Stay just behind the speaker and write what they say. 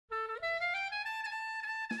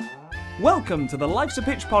Welcome to the Life's a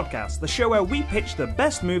Pitch podcast, the show where we pitch the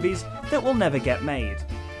best movies that will never get made.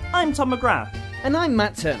 I'm Tom McGrath. And I'm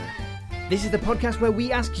Matt Turner. This is the podcast where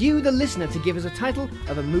we ask you, the listener, to give us a title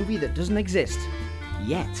of a movie that doesn't exist.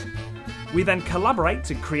 Yet. We then collaborate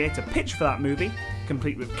to create a pitch for that movie,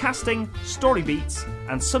 complete with casting, story beats,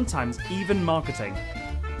 and sometimes even marketing.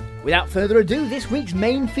 Without further ado, this week's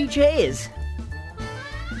main feature is...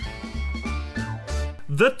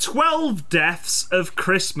 The 12 Deaths of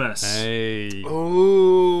Christmas. Hey.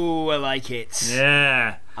 Ooh, I like it.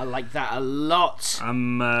 Yeah. I like that a lot.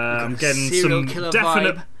 I'm getting some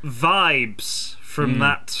definite vibes from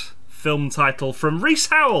that film title from Reese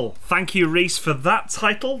Howell. Thank you, Reese, for that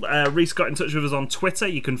title. Reese got in touch with us on Twitter.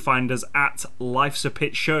 You can find us at Life's a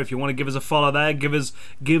Pitch Show. If you want to give us a follow there, give us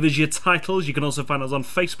your titles. You can also find us on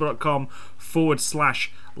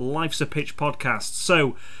facebook.com/Life's a Pitch podcast.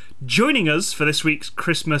 So, joining us for this week's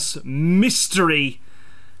Christmas mystery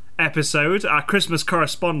episode, our Christmas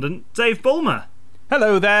correspondent, Dave Bulmer.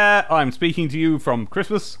 Hello there, I'm speaking to you from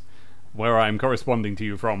Christmas, where I'm corresponding to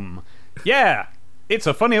you from. Yeah, it's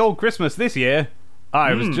a funny old Christmas this year.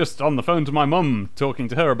 I was just on the phone to my mum, talking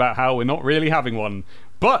to her about how we're not really having one,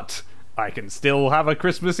 but I can still have a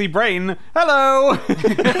Christmassy brain. Hello!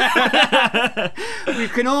 We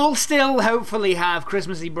can all still hopefully have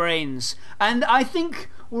Christmassy brains, and I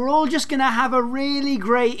think we're all just going to have a really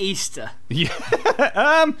great Easter. Yeah,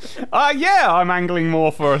 I'm angling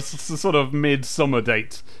more for a sort of mid-summer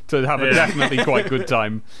date to have a definitely quite good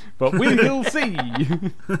time, but we will see.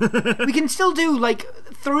 We can still do like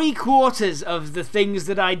 3/4 of the things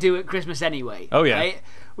that I do at Christmas anyway. Oh, yeah. Right?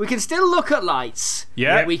 We can still look at lights.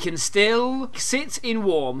 Yeah. We can still sit in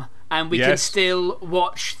warm. And we can still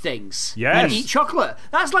watch things. Yes. And eat chocolate.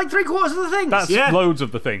 That's like 3/4 of the things. That's loads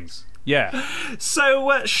of the things. Yeah.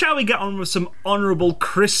 So, shall we get on with some honourable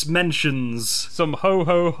Chris mentions? Some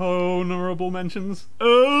ho-ho-ho honourable mentions.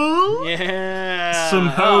 Oh? Yeah. Some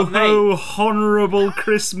ho-ho honourable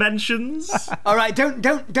Chris mentions. All right, don't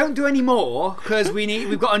do any more, because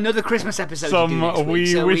we've got another Christmas episode to do next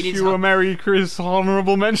week. We wish you a Merry Chris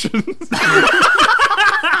honourable mentions.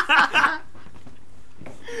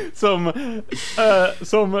 Some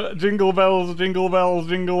jingle bells,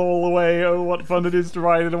 jingle all the way. Oh, what fun it is to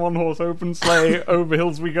ride in a one-horse open sleigh. Over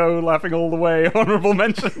hills we go, laughing all the way. Honourable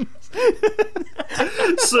mentions.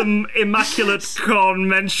 Some immaculate corn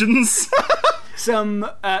mentions. Some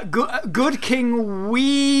good king,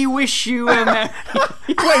 we wish you a Merry...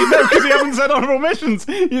 Wait, no, because you haven't said honourable mentions.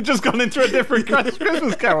 You've just gone into a different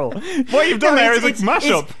Christmas carol. What you've done there is a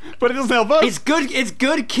mash-up, but it doesn't help us. It's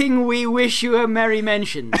good king, we wish you a merry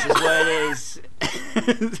mentions, is what it is.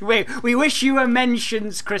 we wish you a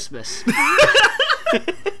mentions Christmas.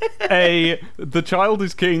 The child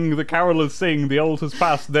is king, the carolers sing, the old has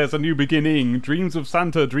passed, there's a new beginning. Dreams of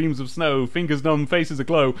Santa, dreams of snow, fingers numb, faces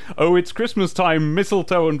aglow. Oh, it's Christmas time,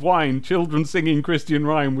 mistletoe and wine, children singing Christian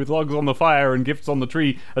rhyme, with logs on the fire and gifts on the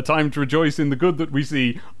tree, a time to rejoice in the good that we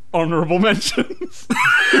see. Honourable mentions.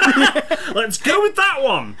 Let's go with that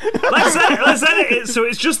one. Let's edit it so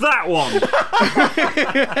it's just that one.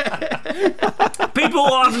 People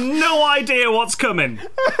will have no idea what's coming.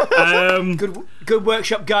 Good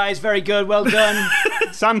workshop, guys. Very good. Well done.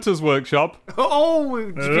 Santa's workshop. Oh,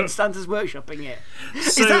 we've been Santa's workshopping it.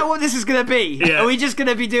 Is that what this is going to be? Yeah. Are we just going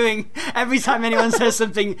to be doing, every time anyone says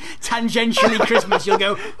something tangentially Christmas, you'll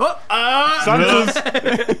go,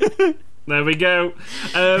 Santa's. There we go.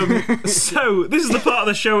 So, this is the part of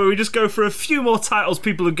the show where we just go for a few more titles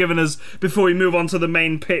people have given us before we move on to the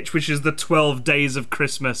main pitch, which is the 12 Days of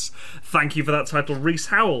Christmas. Thank you for that title, Reese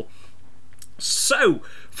Howell. So,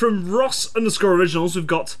 from Ross_Originals, we've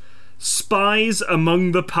got Spies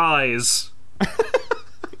Among the Pies.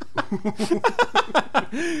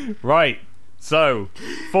 Right. So,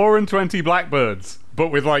 4 and 20 blackbirds, but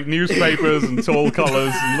with like newspapers and tall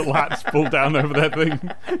collars and little hats pulled down over their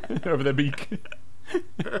thing, over their beak.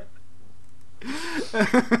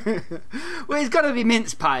 Well, it's got to be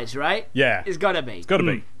mince pies, right? Yeah. It's got to be. It's got to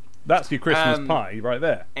be. That's your Christmas pie right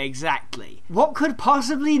there. Exactly. What could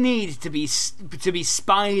possibly need to be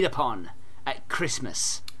spied upon at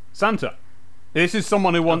Christmas? Santa. This is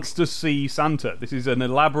someone who wants to see Santa. This is an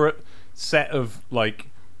elaborate set of like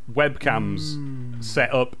webcams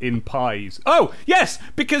set up in pies. Oh, yes,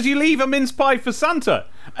 because you leave a mince pie for Santa.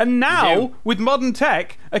 And now, with modern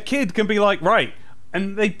tech, a kid can be like, right,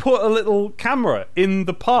 and they put a little camera in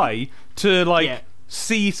the pie to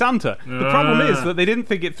see Santa. The problem is that they didn't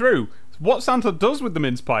think it through. What Santa does with the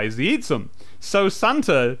mince pie is he eats them. So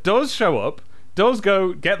Santa does show up, does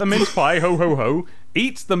go get the mince pie, ho ho ho,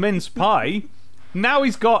 eats the mince pie. Now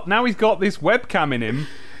he's got this webcam in him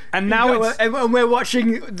And now and we're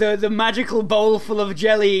watching the magical bowl full of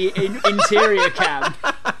jelly in interior cam.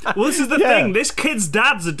 Well, this is the thing. This kid's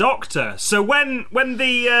dad's a doctor, so when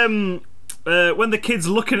the kid's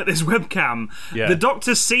looking at this webcam, the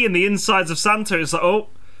doctor's seeing the insides of Santa. It's like, oh,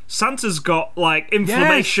 Santa's got like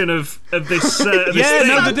inflammation of this. So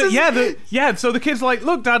the kid's like,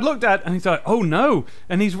 look, Dad, and he's like, oh no,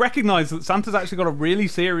 and he's recognised that Santa's actually got a really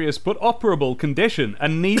serious but operable condition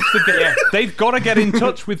and needs to get. They've got to get in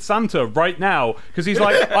touch with Santa right now because he's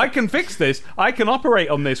like, I can fix this, I can operate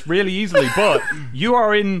on this really easily, but you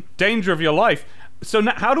are in danger of your life. So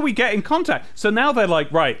now, how do we get in contact? So now they're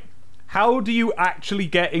like, right, how do you actually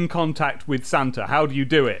get in contact with Santa? How do you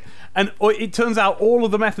do it? And it turns out all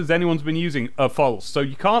of the methods anyone's been using are false. So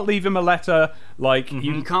you can't leave him a letter, like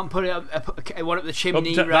you can't put it up the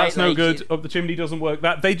chimney, right? That's no good. Up the chimney doesn't work.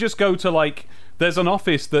 That they just go to like, there's an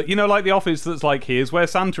office that like the office that's like, here's where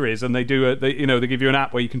Santa is, and they give you an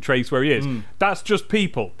app where you can trace where he is. That's just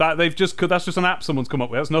people. That's just an app someone's come up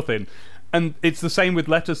with. That's nothing. And it's the same with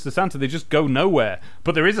letters to Santa. They just go nowhere.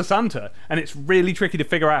 But there is a Santa, and it's really tricky to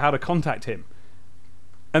figure out how to contact him.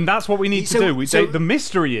 And that's what we need to do. The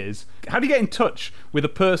mystery is, how do you get in touch with a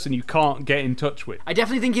person you can't get in touch with? I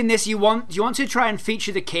definitely think in this you want to try and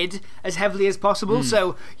feature the kid as heavily as possible.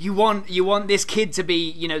 So you want this kid to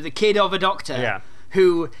be, the kid of a doctor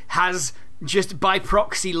who has just by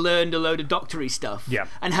proxy learned a load of doctory stuff,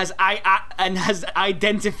 and has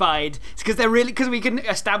identified, because we can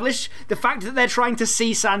establish the fact that they're trying to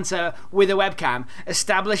see Santa with a webcam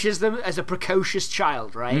establishes them as a precocious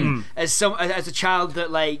child, right? As a child that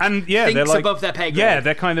thinks above their pay grade. Yeah,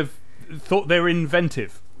 they're kind of thought they're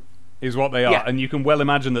inventive, is what they are, and you can well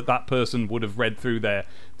imagine that person would have read through their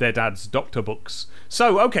dad's doctor books.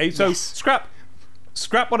 So scrap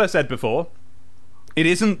what I said before. It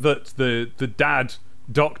isn't that the dad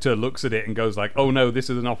doctor looks at it and goes like, oh no, this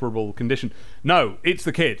is an operable condition. No, it's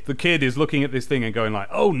the kid. The kid is looking at this thing and going like,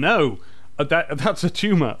 oh no, that's a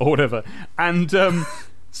tumour or whatever. And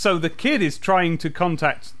so the kid is trying to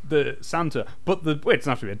contact the Santa, but it doesn't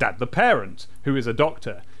have to be a dad. The parent, who is a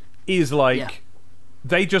doctor, is like...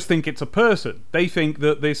 They just think it's a person. They think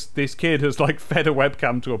that this kid has like fed a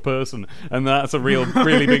webcam to a person, and that's a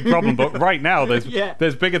really big problem. But right now, there's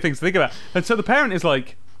bigger things to think about. And so the parent is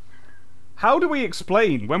like, how do we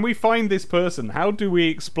explain when we find this person? How do we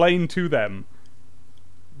explain to them?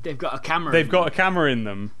 They've got a camera. They've got a camera in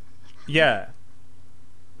them. Yeah.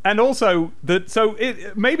 And also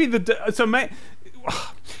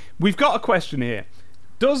we've got a question here.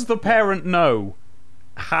 Does the parent know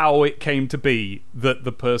how it came to be that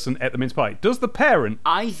the person ate the mince pie? Does the parent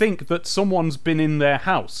think that someone's been in their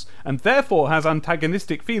house and therefore has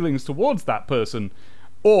antagonistic feelings towards that person,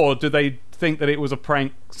 or do they think that it was a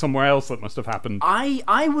prank somewhere else that must have happened?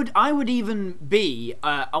 I would even be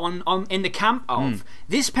on in the camp of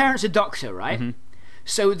this parent's a doctor, right? Mm-hmm.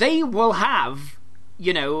 So they will have,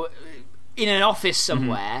 in an office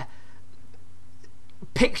somewhere,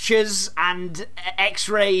 pictures and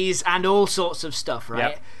x-rays and all sorts of stuff, right?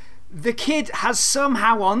 Yep. The kid has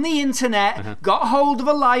somehow on the internet got hold of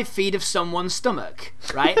a live feed of someone's stomach,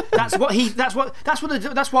 right? That's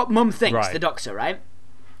what mum thinks, right. The doctor, right?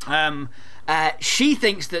 She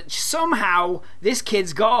thinks that somehow this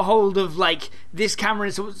kid's got a hold of like this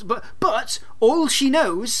camera, but all she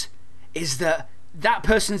knows is that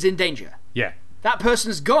person's in danger. Yeah. That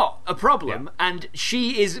person's got a problem, and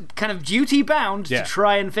she is kind of duty bound to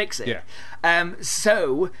try and fix it. Yeah.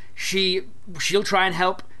 So she'll try and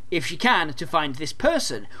help if she can to find this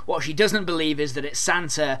person. What she doesn't believe is that it's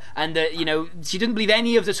Santa, and that she doesn't believe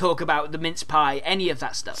any of the talk about the mince pie, any of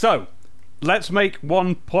that stuff. So let's make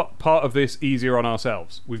one part of this easier on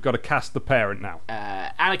ourselves. We've got to cast the parent now.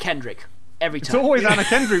 Anna Kendrick, every time. It's always Anna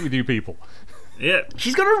Kendrick with you people. Yeah.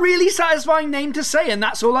 She's got a really satisfying name to say, and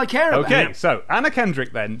that's all I care about. Okay, so Anna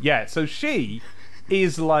Kendrick then. Yeah, so she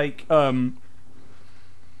is like...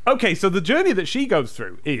 Okay, so the journey that she goes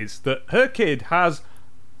through is that her kid has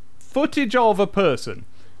footage of a person,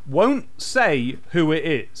 won't say who it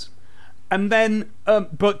is, and then...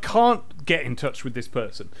 but can't get in touch with this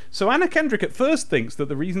person. So Anna Kendrick at first thinks that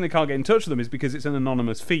the reason they can't get in touch with them is because it's an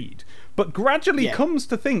anonymous feed, but gradually comes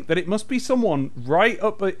to think that it must be someone right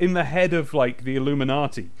up in the head of like the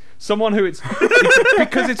Illuminati, someone who it's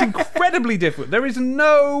because it's incredibly different. There is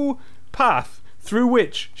no path through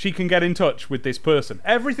which she can get in touch with this person.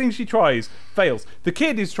 Everything she tries fails. The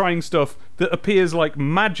kid is trying stuff that appears like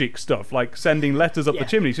magic stuff, like sending letters up the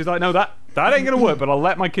chimney. She's like, no, that ain't gonna work, but I'll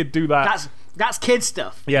let my kid do that. That's kid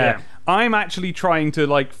stuff. Yeah. I'm actually trying to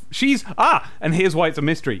like... and here's why it's a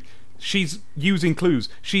mystery. She's using clues.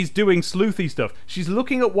 She's doing sleuthy stuff. She's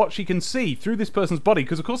looking at what she can see through this person's body,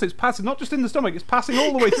 because of course it's passing not just in the stomach, it's passing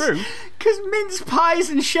all the way through. Because mince pies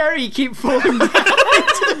and sherry keep falling down.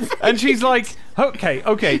 And she's like,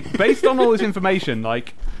 okay, based on all this information,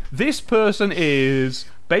 like, this person is,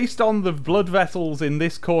 based on the blood vessels in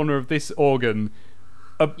this corner of this organ,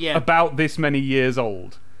 about this many years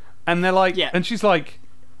old. And they're like, and she's like,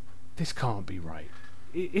 this can't be right.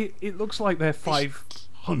 It looks like they're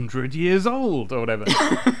 500 years old or whatever.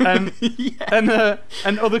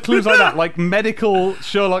 And other clues like that, like medical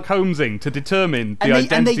Sherlock Holmesing to determine the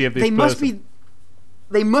identity of this person.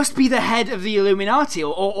 They must be the head of the Illuminati,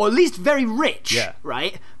 or at least very rich,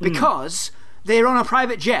 right? Because they're on a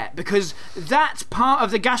private jet, because that part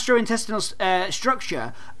of the gastrointestinal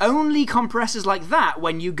structure only compresses like that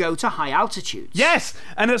when you go to high altitudes. Yes,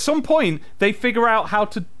 and at some point they figure out how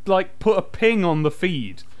to like put a ping on the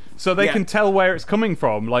feed so they can tell where it's coming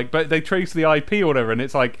from. Like, but they trace the IP or whatever, and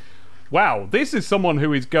it's like, wow, this is someone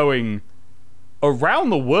who is going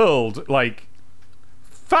around the world like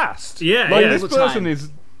fast. This person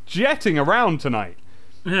is jetting around tonight.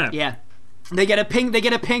 Yeah. They get a ping. They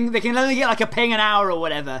can only get like a ping an hour or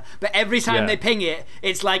whatever. But every time they ping it,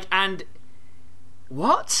 it's like, and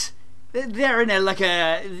what? They're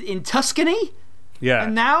in Tuscany. Yeah.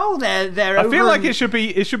 And now they're. I feel like it should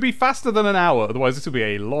be faster than an hour. Otherwise, this will be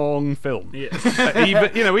a long film. Yeah.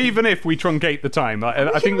 Even if we truncate the time,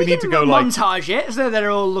 I think we need to go like montage it so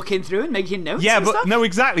they're all looking through and making notes. Yeah, and but stuff. no,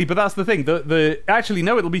 exactly. But that's the thing. Actually,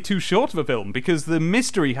 no, it'll be too short of a film because the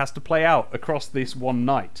mystery has to play out across this one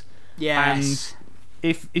night. Yes.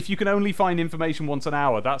 And if you can only find information once an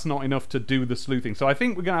hour, that's not enough to do the sleuthing. So I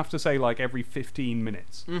think we're going to have to say like every 15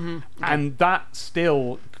 minutes. Mm-hmm. And that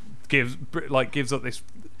still gives up this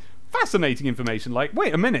fascinating information. Like,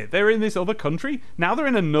 wait a minute, they're in this other country? Now they're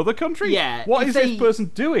in another country? Yeah. What is this person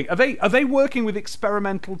doing? Are they working with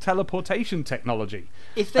experimental teleportation technology?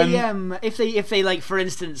 If they like, for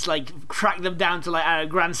instance, like track them down to like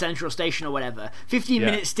Grand Central Station or whatever, 15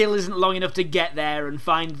 minutes still isn't long enough to get there and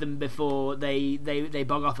find them before they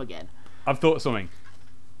bog off again. I've thought of something.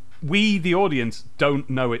 We, the audience, don't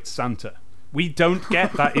know it's Santa. We don't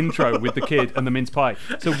get that intro with the kid and the mince pie.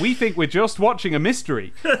 So we think we're just watching a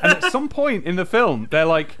mystery. And at some point in the film, they're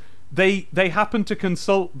like, they happen to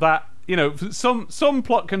consult that, some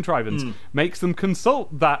plot contrivance makes them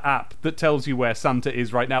consult that app that tells you where Santa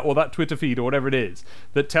is right now, or that Twitter feed or whatever it is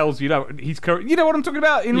that tells you, he's you know what I'm talking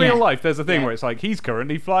about? In real life, there's a thing where it's like, he's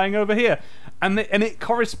currently flying over here. And it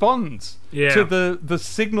corresponds to the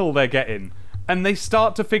signal they're getting. And they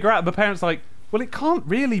start to figure out, the parents like, well, it can't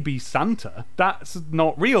really be Santa. That's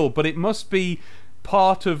not real, but it must be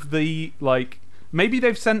part of the, like, maybe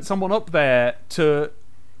they've sent someone up there to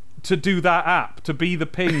do that app, to be the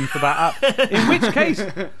ping for that app.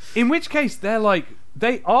 In which case, they're like,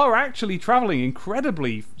 they are actually traveling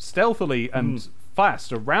incredibly stealthily and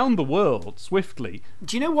fast around the world swiftly.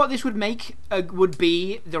 Do you know what this would make? Would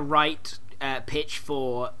be the right pitch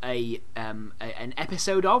for an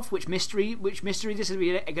episode of which mystery this would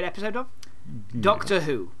be a good episode of? Doctor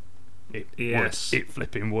Who. Yes. It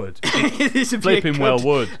flipping would. This would flipping well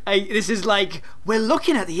would. This is like, we're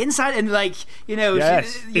looking at the inside and like,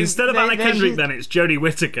 Yes. Instead of Anna Kendrick, then it's Jodie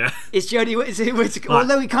Whittaker. It's Jodie Whittaker.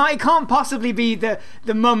 Although it can't possibly be the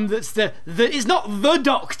mum that's the it's not the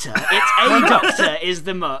Doctor. It's a Doctor is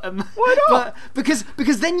the mum. Why not? But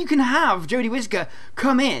because then you can have Jodie Whittaker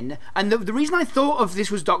come in, and the reason I thought of this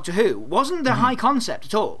was Doctor Who wasn't the high concept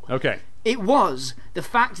at all. Okay. It was the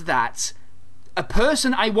fact that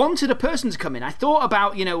I wanted a person to come in. I thought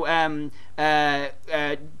about,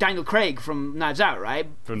 Daniel Craig from Knives Out, right?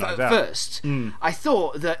 From Knives Out. First. I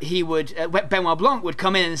thought that he would, Benoit Blanc would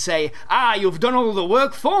come in and say, you've done all the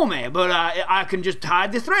work for me, but I can just tie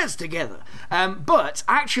the threads together. But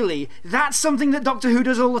actually, that's something that Doctor Who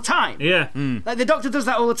does all the time. Yeah. Like, the Doctor does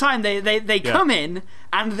that all the time. They come in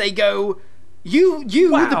and they go, You,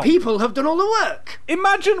 the people, have done all the work.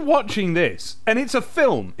 Imagine watching this, and it's a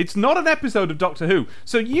film. It's not an episode of Doctor Who.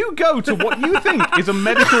 So you go to what you think is a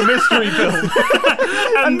medical mystery film,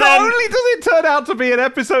 and not only does it turn out to be an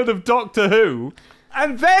episode of Doctor Who,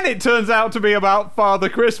 and then it turns out to be about Father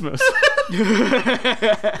Christmas.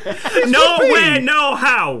 No way, no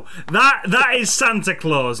how. That is Santa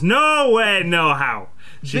Claus. No way, no how.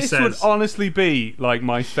 This would honestly be like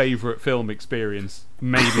my favourite film experience,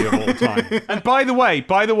 maybe of all time. And by the way,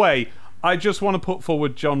 I just want to put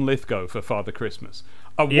forward John Lithgow for Father Christmas.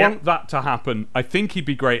 I want that to happen. I think he'd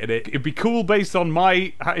be great at it. It'd be cool based on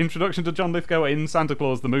my introduction to John Lithgow in Santa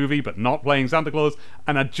Claus the movie, but not playing Santa Claus.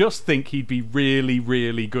 And I just think he'd be really,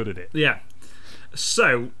 really good at it. Yeah.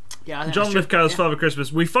 So, Yeah, John Lithgow's Father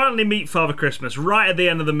Christmas. We finally meet Father Christmas right at the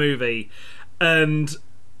end of the movie, and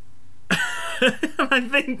I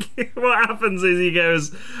think what happens is he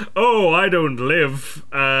goes, "Oh, I don't live.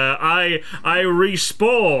 I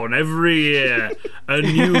respawn every year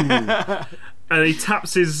anew," and he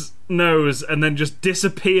taps his nose and then just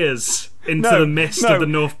disappears into the mist of the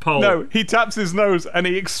North Pole. No, he taps his nose and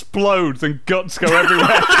he explodes and guts go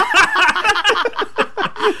everywhere.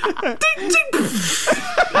 Ding, ding.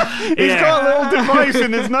 He's got a little device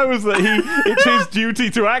in his nose that it's his duty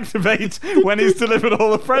to activate when he's delivered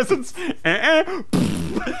all the presents.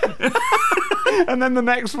 And then the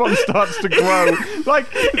next one starts to grow. Like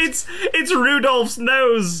it's Rudolph's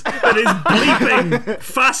nose that is bleeping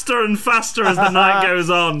faster and faster as the night goes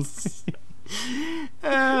on.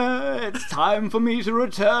 It's time for me to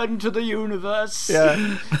return to the universe.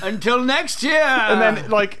 Yeah. Until next year. And then,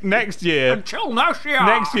 like, next year,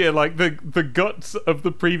 like, the guts of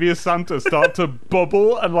the previous Santa start to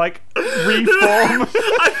bubble and, like, reform.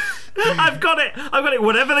 I've got it.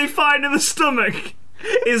 Whatever they find in the stomach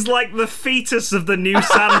is like the fetus of the new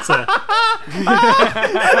Santa. and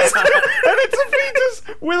it's a fetus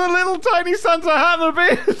with a little tiny Santa hat and a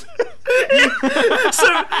beard.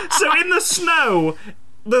 So in the snow,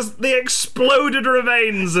 the exploded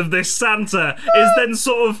remains of this Santa is then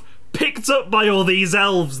sort of picked up by all these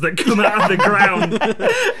elves that come out of the ground.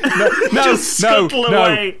 Just scuttle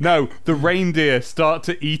away. No, the reindeer start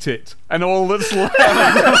to eat it, and all that's left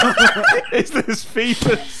is this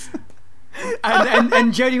fetus.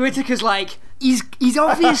 And Jodie Whittaker's like, he's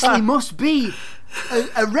obviously must be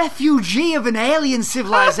a refugee of an alien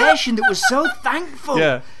civilization that was so thankful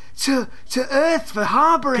to Earth for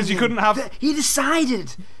harbouring him. Because you couldn't have... He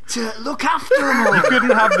decided to look after them all. You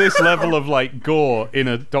couldn't have this level of, like, gore in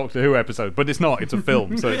a Doctor Who episode, but it's not. It's a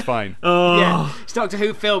film, so it's fine. Yeah, it's Doctor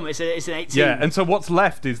Who film. It's an 18. Yeah, and so what's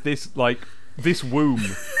left is this, like... this womb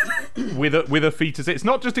with a fetus. It's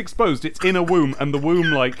not just exposed, it's in a womb, and the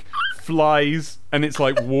womb like flies and it's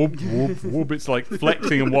like whoop whoop whoop, it's like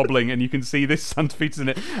flexing and wobbling, and you can see this Santa fetus in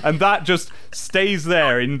it, and that just stays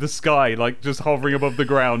there in the sky, like just hovering above the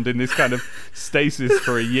ground in this kind of stasis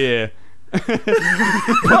for a year. but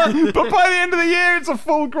by the end of the year, it's a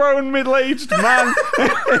full-grown, middle-aged man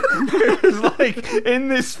who's like in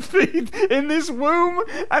this womb,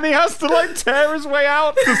 and he has to like tear his way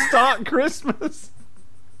out to start Christmas.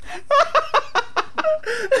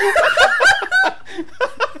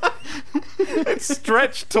 It's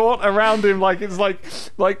stretched taut around him like it's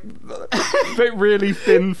like really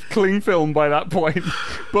thin cling film by that point,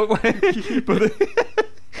 but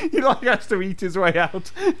he like has to eat his way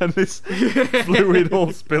out, and this fluid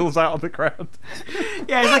all spills out of the ground.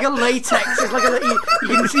 Yeah, it's like a latex. It's like you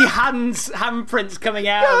can see handprints coming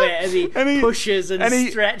out of it as he pushes and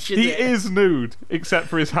stretches it. He is nude, except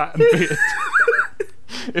for his hat and beard.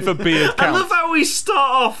 If a beard counts. I love how we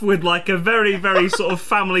start off with like a very, very sort of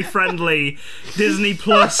family-friendly Disney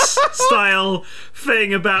Plus style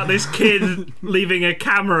thing about this kid leaving a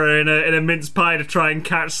camera in a mince pie to try and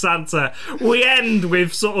catch Santa. We end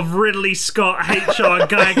with sort of Ridley Scott, H.R.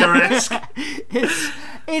 Geiger-esque.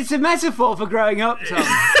 It's a metaphor for growing up, Tom.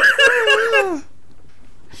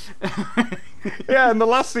 Yeah, and the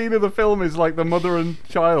last scene of the film is like the mother and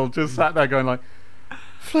child just sat there going like,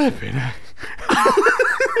 flipping heck.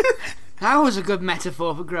 That was a good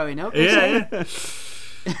metaphor for growing up. Yeah.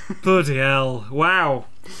 Bloody hell. Wow.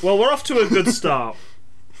 Well, we're off to a good start.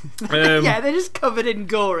 Yeah, they're just covered in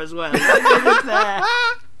gore as well. They're just there.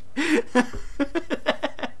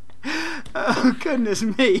 Oh, goodness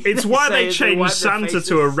me. It's why they changed Santa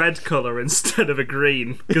to a red colour instead of a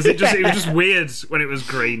green, because it was just weird when it was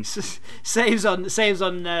green. Saves on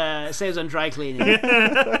dry cleaning.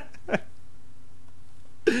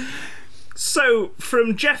 So,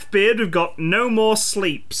 from Jeff Beard, we've got No More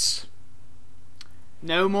Sleeps.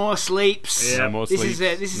 No More Sleeps. Yeah. No More Sleeps.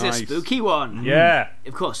 This is nice. A spooky one. Yeah.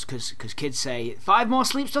 Of course, because kids say 5 more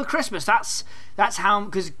sleeps till Christmas. That's how,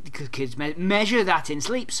 because kids measure that in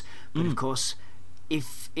sleeps. But of course,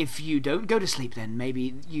 if you don't go to sleep, then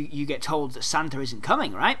maybe you get told that Santa isn't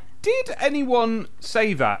coming, right? Did anyone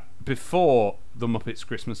say that before the Muppets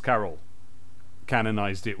Christmas Carol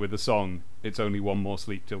canonised it with the song It's Only One More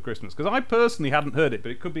Sleep Till Christmas? Because I personally hadn't heard it,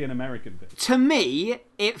 but it could be an American thing. To me,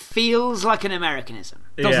 it feels like an Americanism.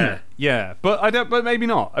 Doesn't it? Yeah, but maybe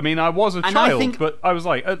not. I mean, I was a child, but I was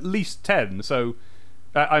like at least 10, so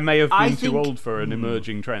I may have been too old for an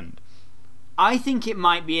emerging trend. I think it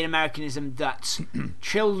might be an Americanism that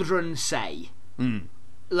children say.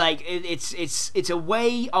 Like it's a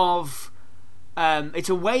way of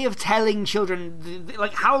telling children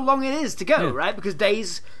like how long it is to go, right? Because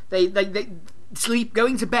days they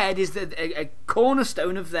going to bed is a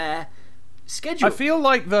cornerstone of their schedule. I feel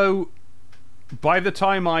like, though, by the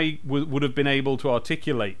time I would have been able to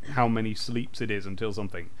articulate how many sleeps it is until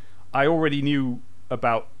something, I already knew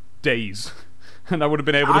about days. And I would have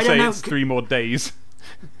been able to say it's 3 more days.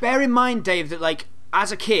 Bear in mind, Dave, that, like,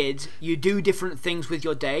 as a kid, you do different things with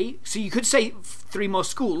your day. So you could say 3 more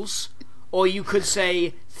schools, or you could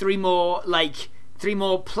say 3 more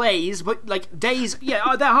plays. But, like, days,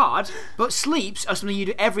 yeah, they're hard. But sleeps are something you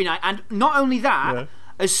do every night. And not only that,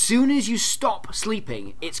 as soon as you stop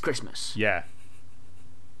sleeping, it's Christmas. Yeah.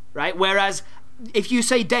 Right? Whereas, if you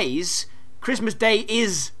say days, Christmas Day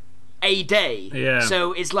is a day. Yeah.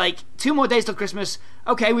 So it's like 2 more days till Christmas.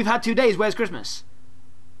 Okay, we've had 2 days. Where's Christmas?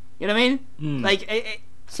 You know what I mean? Like,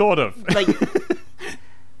 sort of. Like,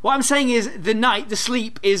 what I'm saying is the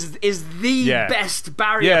sleep is the best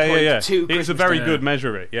barrier point to Christmas. It's a very good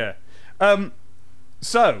measure of it. Yeah.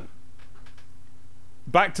 So,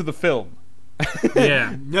 back to the film.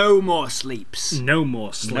 Yeah. No more sleeps. No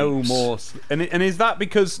more sleeps. No more. And is that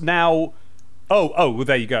because now? Oh, well,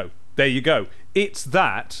 there you go. There you go. It's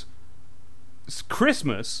that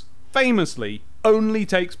Christmas famously only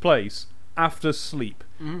takes place after sleep,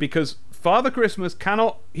 because Father Christmas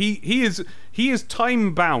cannot. He is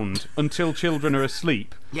time bound until children are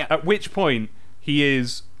asleep. Yeah. At which point he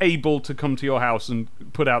is able to come to your house and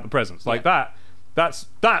put out the presents like that. That's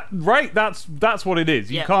right. That's what it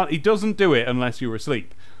is. You can't. He doesn't do it unless you're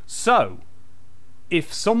asleep. So,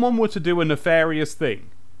 if someone were to do a nefarious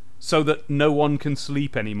thing, so that no one can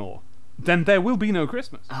sleep anymore, then there will be no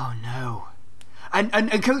Christmas. Oh no!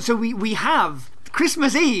 And so we have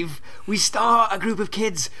Christmas Eve. We start a group of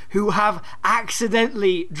kids who have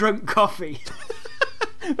accidentally drunk coffee.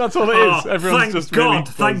 That's all it is. Everyone's just really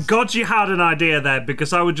thank God you had an idea there,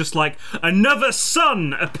 because I would just like, another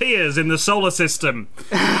sun appears in the solar system.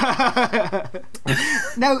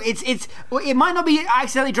 No, it might not be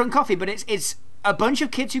accidentally drunk coffee, but it's a bunch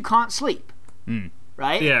of kids who can't sleep.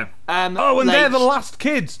 Right? Yeah. And they're the last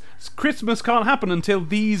kids. Christmas can't happen until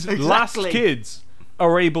these last kids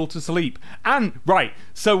are able to sleep. And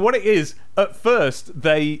so what it is, at first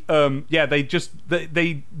they're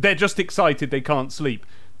just excited they can't sleep.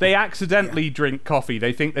 They accidentally drink coffee.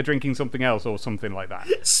 They think they're drinking something else or something like that.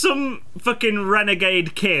 Some fucking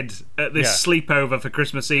renegade kid at this sleepover for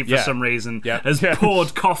Christmas Eve for some reason has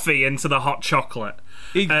poured coffee into the hot chocolate.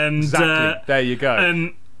 Exactly. There you go.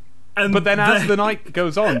 But then as the night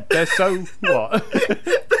goes on, they're so what?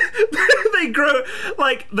 They grow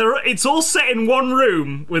like it's all set in one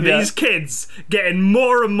room with these kids getting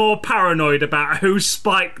more and more paranoid about who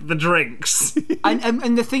spiked the drinks.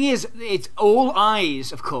 and the thing is, it's all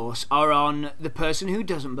eyes, of course, are on the person who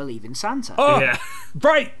doesn't believe in Santa.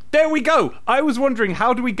 Right, there we go. I was wondering,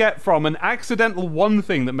 how do we get from an accidental one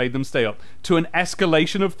thing that made them stay up to an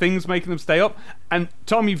escalation of things making them stay up? And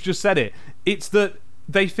Tom, you've just said it. It's that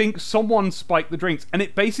they think someone spiked the drinks, and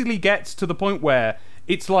it basically gets to the point where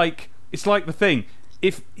it's like the thing.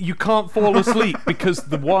 If you can't fall asleep because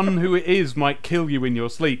the one who it is might kill you in your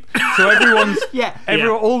sleep, so everyone,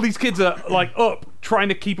 all these kids are like up, trying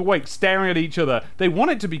to keep awake, staring at each other. They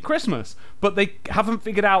want it to be Christmas, but they haven't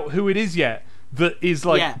figured out who it is yet that is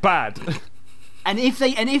bad. And if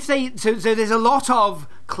they so there's a lot of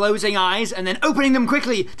closing eyes and then opening them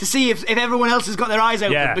quickly to see if everyone else has got their eyes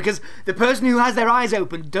open, because the person who has their eyes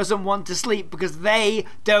open doesn't want to sleep because they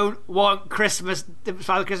don't want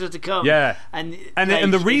Father Christmas to come. And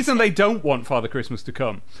the reason they don't want Father Christmas to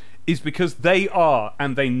come is because they are,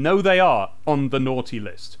 and they know they are, on the naughty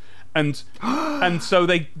list. And so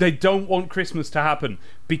they don't want Christmas to happen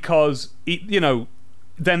because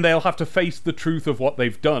then they'll have to face the truth of what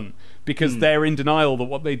they've done, because they're in denial that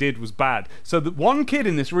what they did was bad. So that one kid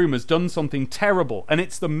in this room has done something terrible, and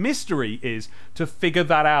it's the mystery is to figure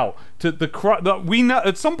that out. That we know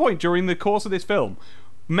at some point during the course of this film,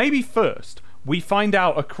 maybe first we find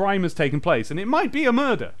out a crime has taken place, and it might be a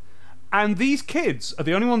murder, and these kids are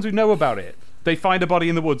the only ones who know about it. They find a body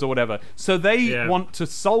in the woods or whatever, so they want to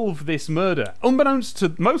solve this murder. Unbeknownst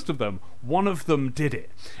to most of them, one of them did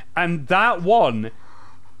it, and that one,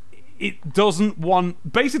 it doesn't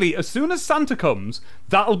want... Basically, as soon as Santa comes,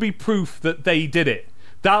 that'll be proof that they did it.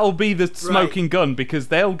 That'll be the smoking gun, because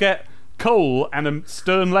they'll get coal and a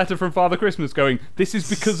stern letter from Father Christmas going, this is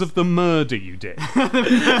because of the murder you did. Can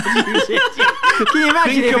you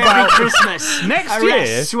imagine if every Christmas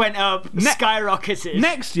arrests went up, skyrocketed?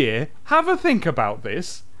 Next year, have a think about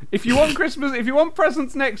this. If you want Christmas, if you want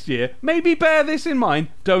presents next year, maybe bear this in mind.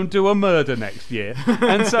 Don't do a murder next year.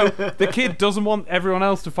 And so the kid doesn't want everyone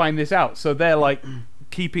else to find this out, so they're like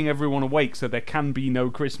keeping everyone awake so there can be no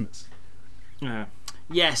Christmas. Yeah,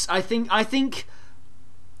 Yes, I think.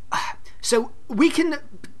 So we can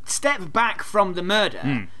step back from the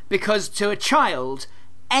murder because to a child,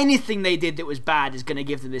 anything they did that was bad is going to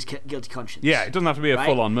give them this guilty conscience. Yeah, it doesn't have to be a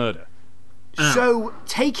full-on murder. So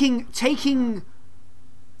taking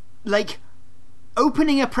like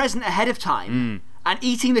opening a present ahead of time and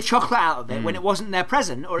eating the chocolate out of it when it wasn't their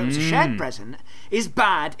present or it was a shared present is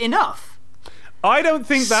bad enough. I don't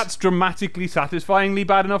think that's dramatically satisfyingly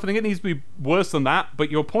bad enough. I think it needs to be worse than that, but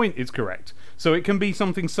your point is correct. So it can be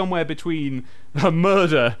something somewhere between a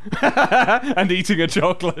murder and eating a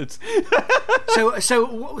chocolate.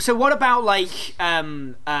 So what about like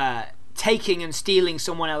taking and stealing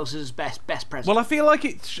someone else's best present? Well, I feel like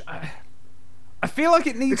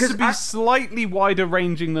it needs to be slightly wider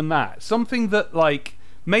ranging than that. Something that like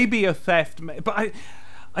maybe a theft, but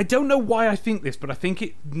I don't know why I think this, but I think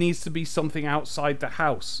it needs to be something outside the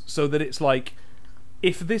house so that it's like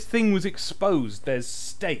if this thing was exposed, there's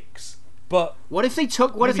stakes. But what if they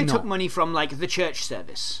took money from like the church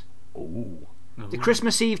service? Ooh. The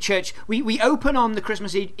Christmas Eve church. We open on the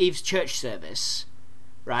Christmas Eve's church service,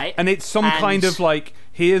 right? And it's some kind of like,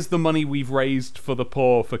 here's the money we've raised for the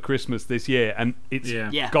poor for Christmas this year, and it's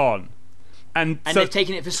gone. And so, they've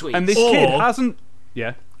taken it for sweets. And this kid hasn't.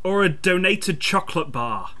 Yeah. Or a donated chocolate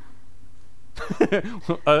bar.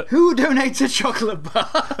 Who donates a chocolate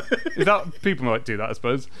bar? People might do that, I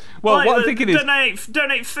suppose. Well, what I'm thinking is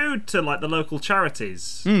donate food to like the local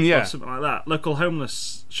charities, or something like that, local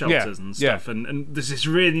homeless shelters and stuff. And there's this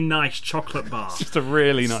really nice chocolate bar. It's just a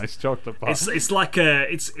really nice chocolate bar. It's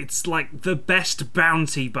like the best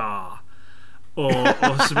Bounty bar, or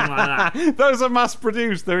something like that. Those are mass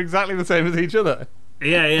produced. They're exactly the same as each other.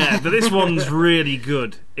 Yeah, but this one's really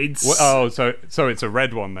good. So it's a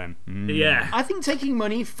red one then. Yeah, I think taking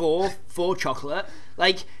money for chocolate,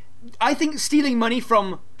 like I think stealing money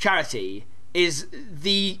from charity is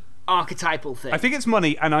the archetypal thing. I think it's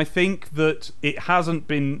money, and I think that it hasn't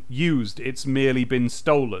been used, it's merely been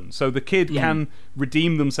stolen. So the kid can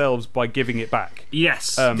redeem themselves by giving it back.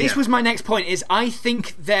 Yes. This was my next point, is I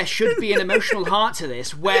think there should be an emotional heart to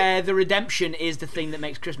this where the redemption is the thing that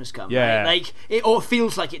makes Christmas come. Yeah. Right? Like, it or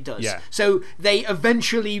feels like it does. Yeah. So they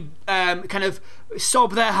eventually kind of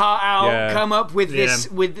sob their heart out, come up with this,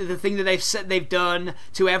 with the thing that they've done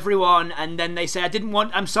to everyone, and then they say,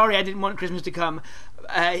 I'm sorry, I didn't want Christmas to come.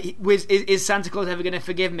 Is Santa Claus ever going to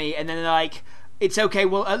forgive me? And then they're like, it's okay,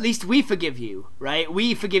 well at least we forgive you, right?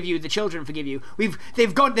 We forgive you, the children forgive you.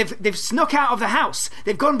 They've snuck out of the house,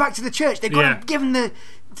 they've gone back to the church, they've gone and given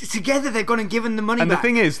they've gone and given the money back. And the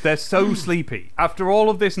thing is, they're so sleepy after all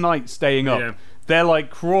of this night staying up. They're like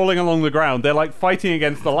crawling along the ground. They're like fighting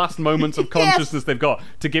against the last moments of consciousness they've got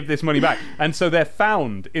to give this money back. And so they're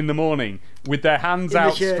found in the morning with their hands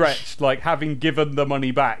outstretched, like having given the money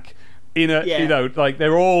back. You know, like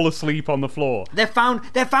they're all asleep on the floor. They're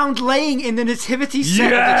found laying in the nativity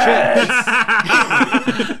set of the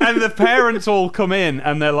church. And the parents all come in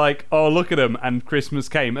and they're like, "Oh, look at them!" And Christmas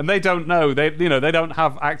came, and they don't know. They don't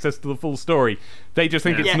have access to the full story. They just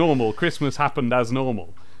think it's normal. Christmas happened as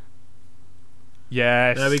normal.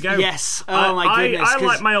 Yes. There we go. Yes. Oh my goodness. I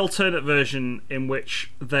like my alternate version in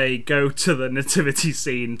which they go to the nativity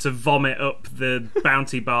scene to vomit up the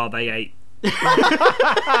Bounty bar they ate.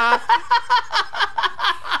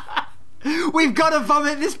 We've got to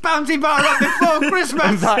vomit this Bounty bar up before Christmas.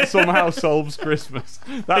 And that somehow solves Christmas.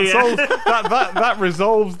 That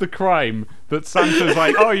resolves the crime. That Santa's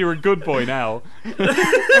like, oh, you're a good boy now.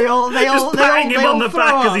 They all patting him on the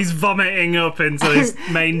back as he's vomiting up into his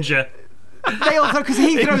manger. They all throw, because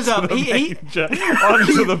he throws up.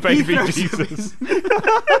 Onto the baby Jesus.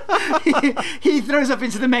 He throws up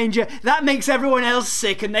into the manger. That makes everyone else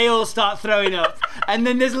sick, and they all start throwing up. And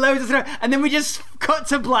then there's loads of throw. And then we just cut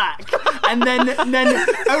to black, and then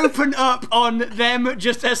open up on them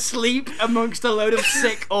just asleep amongst a load of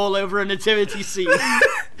sick all over a nativity scene.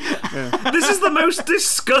 This is the most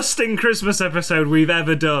disgusting Christmas episode we've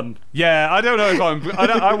ever done. Yeah, I don't know if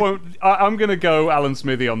I'm going to go Alan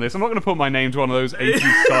Smithy on this. I'm not going to put my name to one of those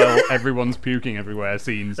 80s style everyone's puking everywhere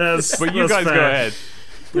scenes. But you guys go ahead.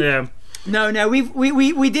 Yeah. No,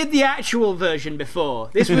 we did the actual version before.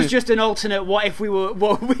 This was just an alternate. What if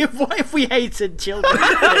we hated children?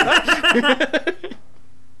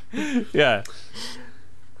 Yeah.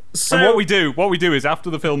 So, and what we do is after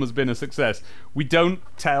the film has been a success, we don't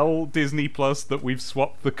tell Disney Plus that we've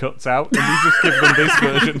swapped the cuts out, and we just give them this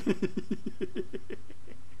version.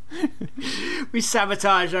 We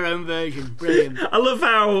sabotage our own version. Brilliant. I love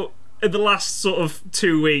how in the last sort of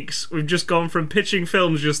 2 weeks, we've just gone from pitching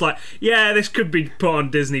films just like, yeah, this could be put on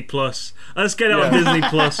Disney Plus. Let's get it on Disney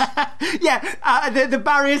Plus. The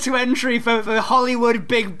barrier to entry for Hollywood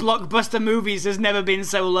big blockbuster movies has never been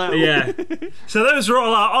so low. Yeah. So those are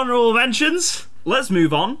all our honourable mentions. Let's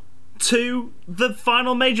move on to the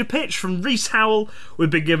final major pitch from Reese Howell. We've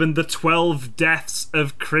been given The 12 Deaths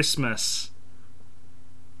of Christmas.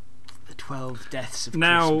 The 12 Deaths of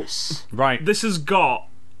Christmas. Right. This has got,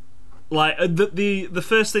 like, the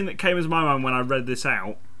first thing that came into my mind when I read this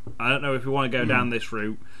out, I don't know if we want to go down this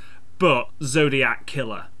route, but Zodiac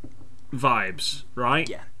Killer vibes, right?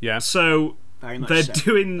 Yeah. So very much they're so.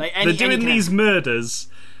 doing Like they're doing these murders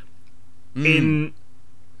in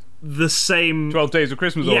the same 12 Days of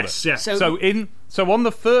Christmas order. Yes. So on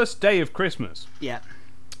the first day of Christmas,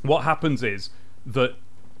 what happens is that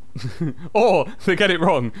or they get it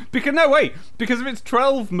wrong. Because if it's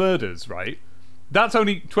 12 murders, right? That's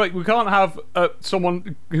only 12. We can't have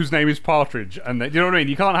someone whose name is Partridge, and you know what I mean.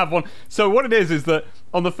 You can't have one. So what it is that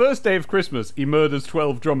on the first day of Christmas, he murders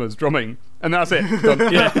 12 drummers drumming, and that's it.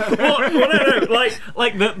 Done. Yeah. No.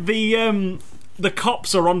 Like the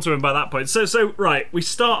cops are onto him by that point. So right, we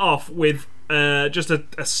start off with just a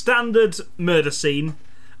standard murder scene.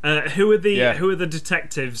 Who are the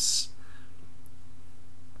detectives?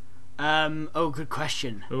 Good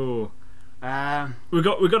question. Oh. We've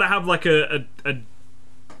got to have like a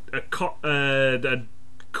cop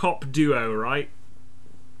duo, right?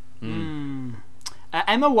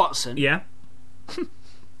 Emma Watson. Yeah.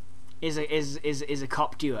 is a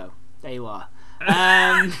cop duo. There you are.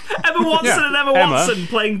 Emma Watson and Emma Watson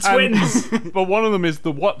playing twins. But one of them is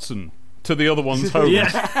the Watson to the other one's Holmes.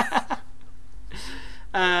 Yeah.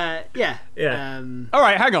 All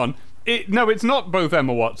right, hang on. It's not both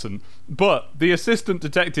Emma Watson, but the assistant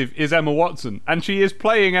detective is Emma Watson, and she is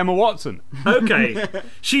playing Emma Watson. Okay.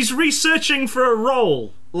 She's researching for a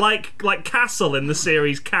role, like Castle in the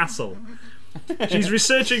series Castle. She's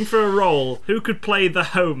researching for a role. Who could play the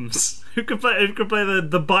Holmes? Who could play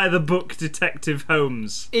the by-the-book detective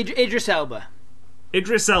Holmes? Idris Elba.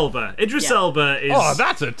 Idris Elba is... Oh,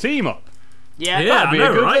 that's a team-up. Yeah, that'd be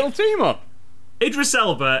a good little team-up. Idris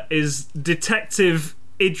Elba is Detective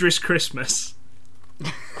Idris Christmas.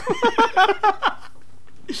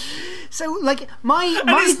 So, like, and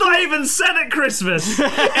it's not even set at Christmas.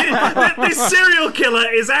 This serial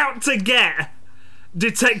killer is out to get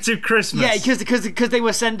Detective Christmas. Yeah, because they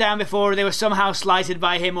were sent down before, they were somehow slighted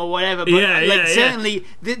by him or whatever. But certainly,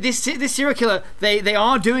 this serial killer, they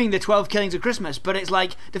are doing the 12 killings of Christmas. But it's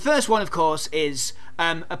like, the first one, of course, is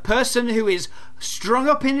a person who is strung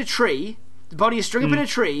up in a tree. The body is strung up in a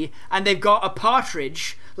tree, and they've got a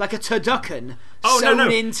partridge, like a turducken,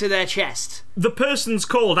 sewn into their chest. The person's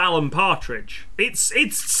called Alan Partridge. It's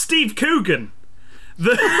Steve Coogan.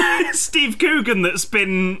 Steve Coogan that's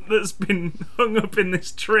been hung up in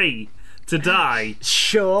this tree to die.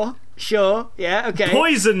 Sure, yeah, okay.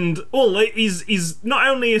 Poisoned. Well, he's not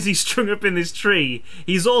only is he strung up in this tree,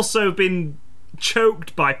 he's also been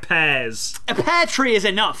choked by pears. A pear tree is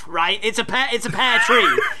enough, right? It's a pear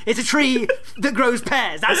tree. It's a tree that grows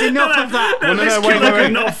pears. That's enough of that. This killer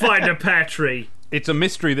could not find a pear tree. It's a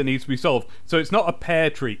mystery that needs to be solved. So it's not a pear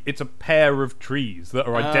tree, it's a pair of trees that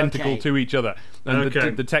are identical to each other. And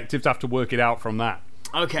the detectives have to work it out from that.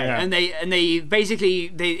 Okay, yeah. and they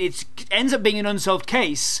basically it ends up being an unsolved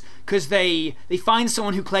case because they find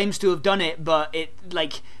someone who claims to have done it, but it,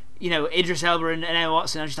 like, you know, Idris Elba and Emma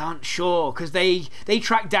Watson just aren't sure because they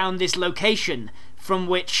track down this location from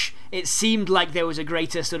which it seemed like there was a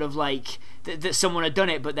greater sort of like that someone had done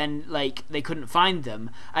it, but then like they couldn't find them,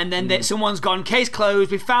 and then someone's gone, case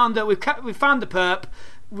closed. We found that we found the perp.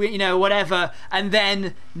 You know, whatever, and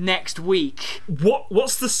then next week.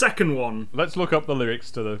 What's the second one? Let's look up the lyrics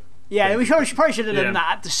to the. Yeah, we probably should have done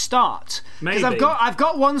that at the start. Maybe because I've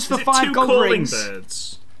got ones for 5 gold rings.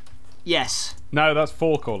 Birds? Yes. No, that's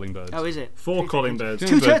 4 calling birds. Oh, is it? 4 calling birds.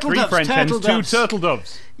 2 turtle 3 doves. French hens, 2 turtle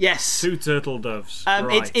doves. Yes. 2 turtle doves.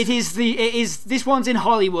 Right. It is this one's in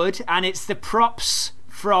Hollywood, and it's the props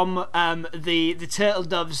from the turtle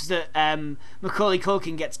doves that Macaulay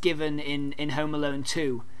Culkin gets given in Home Alone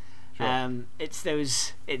 2. Sure. It's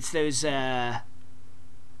those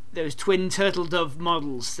twin turtle dove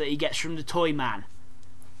models that he gets from the toy man.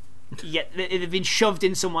 They've been shoved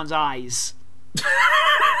in someone's eyes.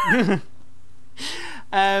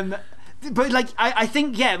 But like I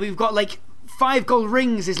think we've got like 5 gold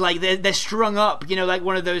rings is like they're strung up, you know, like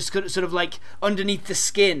one of those sort of like underneath the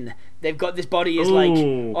skin. They've got this body is like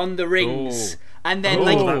on the rings. And then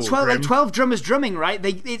like 12 drummers drumming, right?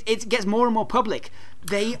 It gets more and more public.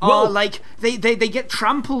 They are like they get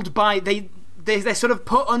trampled by they they're sort of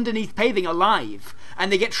put underneath paving alive,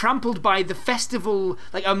 and they get trampled by the festival.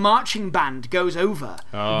 Like a marching band goes over,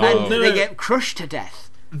 and they get crushed to death.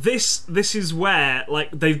 This is where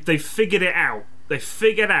like they figured it out. They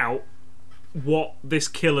figured out what this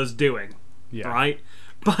killer's doing. Yeah. Right.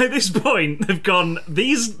 By this point, they've gone.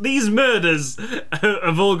 These murders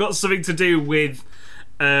have all got something to do with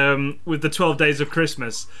the 12 Days of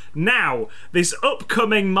Christmas. Now, this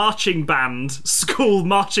upcoming school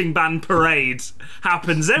marching band parade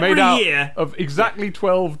happens every year. Of exactly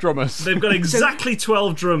 12 drummers. They've got exactly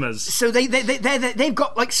 12 drummers. So they've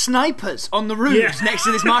got like snipers on the roofs next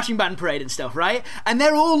to this marching band parade and stuff, right? And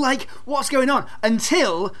they're all like, what's going on?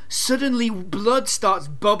 Until suddenly blood starts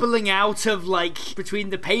bubbling out of like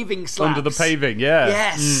between the paving slabs. Under the paving, yeah.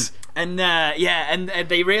 Yes. And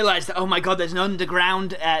they realise that, oh my god, there's an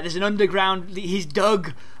underground, he's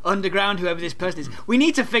dug underground, whoever this person is. We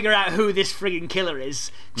need to figure out who this frigging killer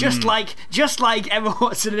is. Just like Emma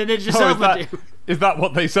Watson and Idris Elba do. Is that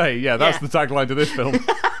what they say? Yeah, that's the tagline to this film.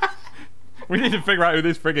 We need to figure out who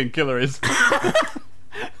this frigging killer is.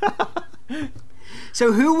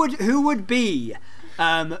 So who would be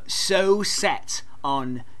so set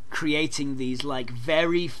on creating these like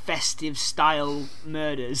very festive style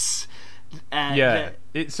murders?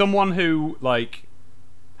 It's someone who like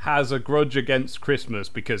has a grudge against Christmas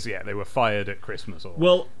because they were fired at Christmas.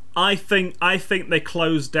 Well, I think they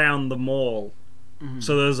closed down the mall,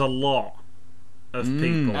 so there's a lot of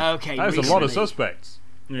people. Okay, there's a lot of suspects.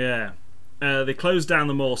 Yeah, they closed down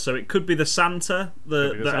the mall, so it could be the Santa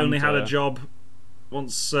that only had a job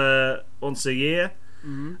once a year.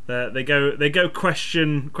 They go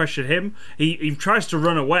question him. He tries to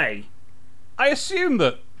run away. I assume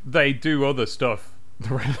that they do other stuff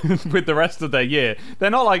with the rest of their year. They're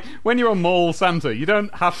not like when you're a mall Santa. You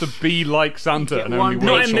don't have to be like Santa and only work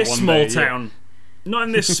not in for this one small day, town. Not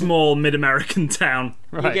in this small mid-American town.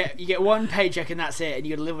 Right. You get one paycheck and that's it, and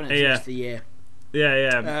you got to live on it the rest of the year.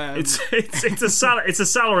 Yeah. It's a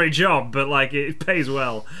salary job, but like it pays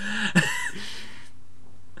well.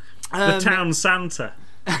 The town Santa.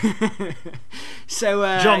 So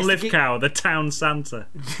John Lithgow, the town Santa.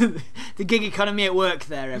 The gig economy at work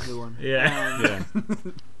there, everyone. Yeah.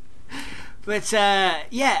 But I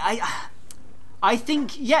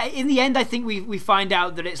think in the end I think we find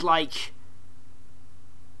out that it's like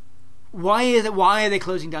why are they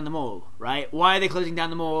closing down the mall, right? Why are they closing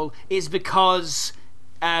down the mall? It's because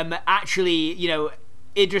actually,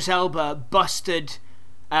 Idris Elba busted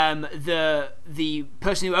the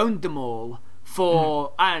person who owned the mall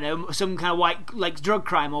for I don't know, some kind of white like drug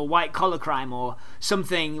crime or white collar crime or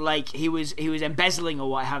something, like he was embezzling or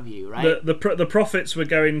what have you, right? The profits were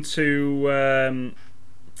going to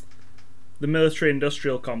the military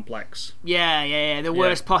industrial complex. The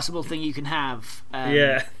worst possible thing you can have.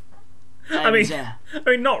 I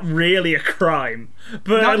mean, not really a crime,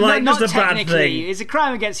 but not just a bad thing. It's a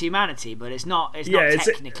crime against humanity, but it's not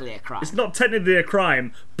technically a crime. It's not technically a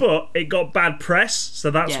crime, but it got bad press,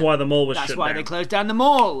 so that's why the mall was shut down. That's why they closed down the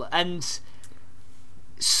mall. And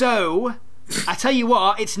so, I tell you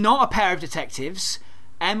what, it's not a pair of detectives.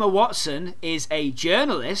 Emma Watson is a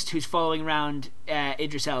journalist who's following around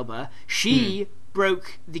Idris Elba. She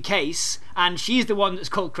broke the case, and she's the one that's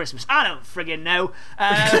called Christmas. I don't friggin' know.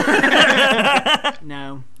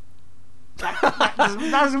 No. That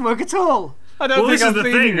doesn't work at all. I don't think this is the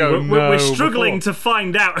thing. We're struggling to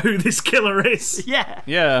find out who this killer is.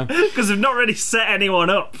 Yeah. Because we've not really set anyone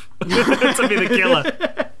up to be the killer.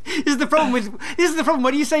 This is the problem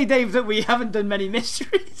when you say, Dave, that we haven't done many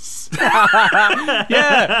mysteries.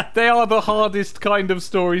 Yeah, they are the hardest kind of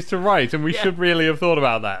stories to write, and we should really have thought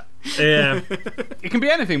about that. Yeah. It can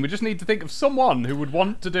be anything. We just need to think of someone who would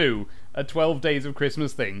want to do a 12 Days of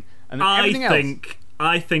Christmas thing, and then everything else.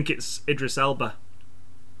 I think it's Idris Elba.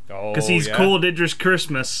 Because he's called Idris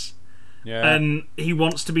Christmas, and he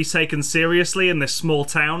wants to be taken seriously in this small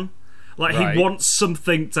town. Like he wants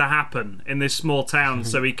something to happen in this small town,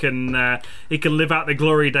 so he can live out the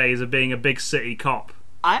glory days of being a big city cop.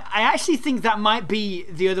 I actually think that might be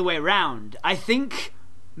the other way around. I think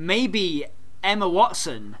maybe Emma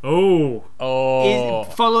Watson, is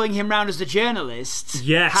following him around as a journalist,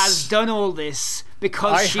 has done all this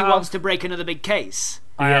because she wants to break another big case.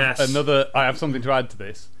 I have something to add to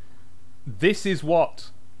this. This is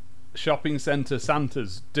what shopping centre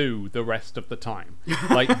Santas do the rest of the time.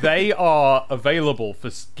 Like, they are available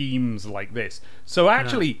for schemes like this. So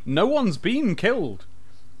actually, no one's been killed.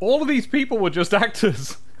 All of these people were just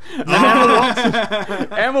actors. And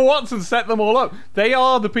Emma Watson set them all up. They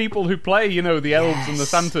are the people who play, the elves and the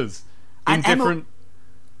Santas in different.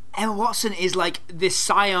 Emma Watson is like the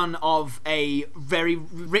scion of a very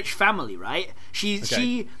rich family, right? She's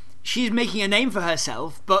making a name for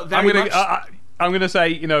herself, but very much. I'm going to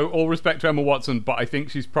say, all respect to Emma Watson, but I think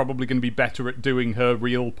she's probably going to be better at doing her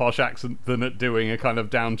real posh accent than at doing a kind of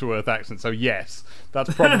down-to-earth accent. So yes,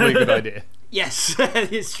 that's probably a good idea. Yes,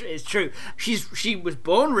 it's true. She was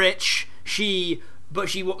born rich. But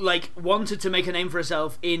she wanted to make a name for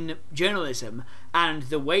herself in journalism, and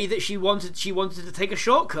the way that she wanted to take a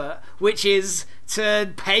shortcut, which is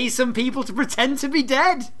to pay some people to pretend to be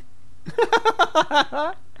dead.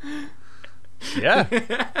 Yeah.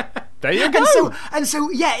 There you go. And so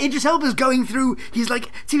Idris Elba's going through. He's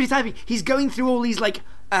like typing. He's going through all these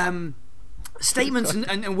statements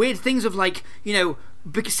and weird things of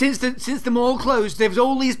because since the mall closed, there's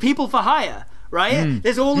all these people for hire. Right?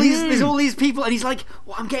 There's all these people, and he's like,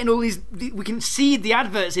 well, I'm getting all these. We can see the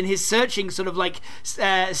adverts in his searching sort of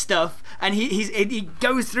stuff, and he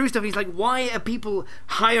goes through stuff. And he's like, why are people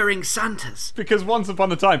hiring Santas? Because once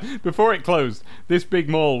upon a time, before it closed, this big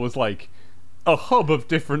mall was like a hub of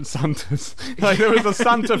different Santas. There was a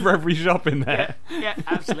Santa for every shop in there. Yeah,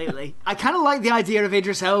 absolutely. I kind of like the idea of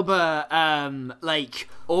Idris Elba,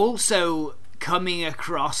 also coming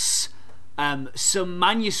across some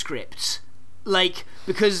manuscripts.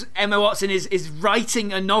 Because Emma Watson is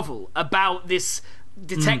writing a novel about this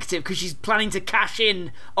detective because she's planning to cash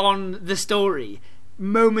in on the story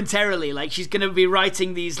momentarily. She's going to be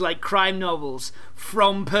writing these crime novels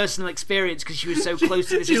from personal experience because she was so close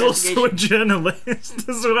to this She's also a journalist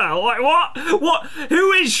as well. What?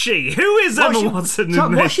 Who is she? Who is Emma Watson in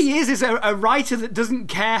this? What she is a writer that doesn't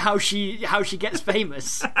care how she gets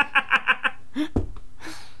famous.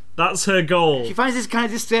 That's her goal. She finds this kind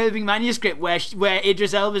of disturbing manuscript where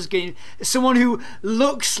Idris Elba's going. Someone who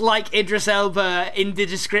looks like Idris Elba in the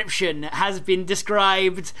description has been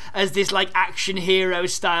described as this action hero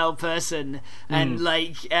style person, and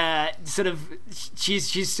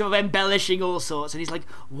she's sort of embellishing all sorts. And he's like,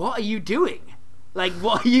 "What are you doing?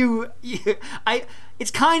 What are you?"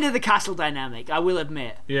 It's kind of the Castle dynamic, I will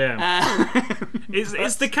admit. Yeah.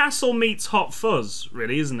 It's the Castle meets Hot Fuzz,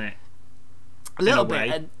 really, isn't it? A little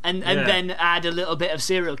bit, and then add a little bit of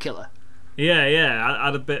serial killer. Yeah.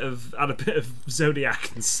 Add a bit of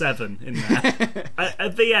Zodiac and Seven in there.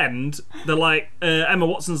 At the end, they're like, Emma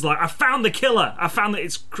Watson's like, I found the killer. I found that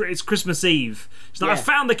it's Christmas Eve. She's like, I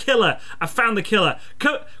found the killer.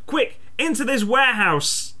 Quick, into this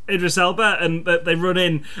warehouse, Idris Elba, and they run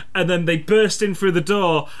in, and then they burst in through the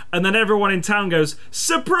door, and then everyone in town goes,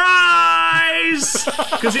 surprise!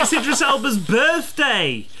 Because it's Idris Elba's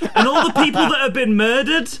birthday, and all the people that have been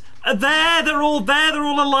murdered are there. They're all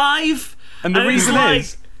alive. And the reason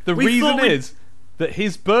is that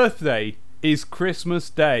his birthday is Christmas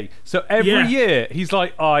Day. So every year he's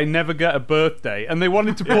like, I never get a birthday, and they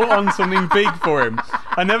wanted to put on something big for him.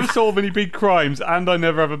 I never solve any big crimes, and I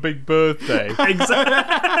never have a big birthday.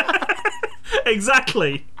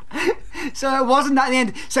 Exactly. So it wasn't that in the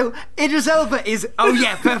end. So Idris Elba is... Oh,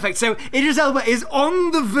 yeah, perfect. So Idris Elba is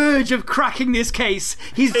on the verge of cracking this case.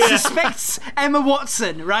 He suspects Emma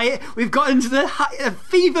Watson, right? We've got into the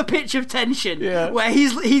fever pitch of tension where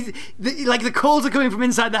he's the calls are coming from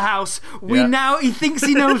inside the house. He thinks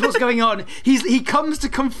he knows what's going on. He comes to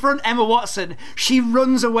confront Emma Watson. She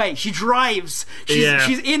runs away. She drives.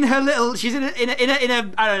 She's in her little... She's in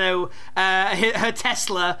a I don't know, her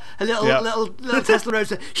Tesla, her little Tesla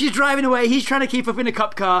Roadster. She's driving away. He's trying to keep up in a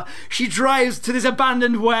cop car. She drives to this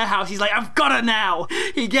abandoned warehouse. He's like, I've got her now.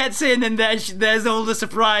 He gets in, and there's all the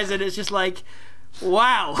surprise, and it's just like,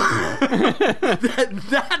 wow.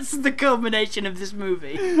 That's the culmination of this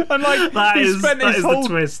movie. And that is the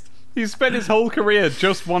twist. He spent his whole career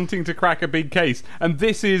just wanting to crack a big case, and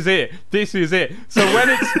this is it. So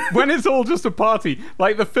when it's all just a party,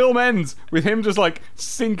 the film ends with him just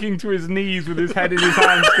sinking to his knees with his head in his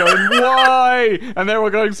hands, going, "Why?" And then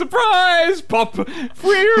we're going, "Surprise! Pop!" And then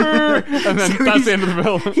that's the end of the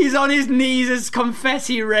film. He's on his knees as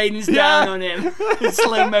confetti rains down on him in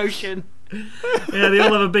slow motion. Yeah, they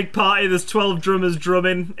all have a big party. There's 12 drummers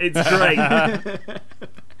drumming. It's great.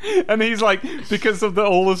 And he's like, because of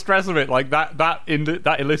all the stress of it,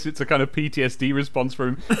 that elicits a kind of PTSD response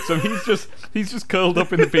from him. So he's just curled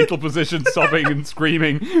up in the fetal position, sobbing and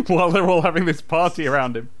screaming while they're all having this party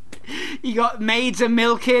around him. You got maids and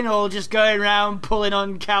milking, all just going around pulling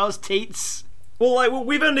on cows' teats. Well,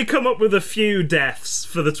 we've only come up with a few deaths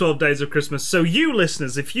for the 12 Days of Christmas. So you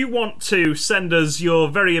listeners, if you want to send us your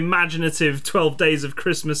very imaginative 12 Days of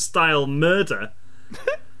Christmas style murder,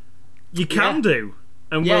 you can do.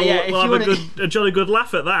 And we'll have a jolly good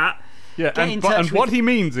laugh at that. Yeah, and what he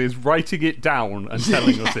means is writing it down and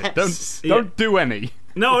telling us it. Don't do any.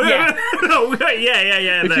 No, Yeah. no,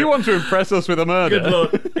 yeah. If you want to impress us with a murder, Good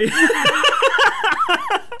luck.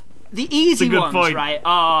 The easy good ones, point. right,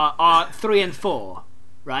 are 3 and 4,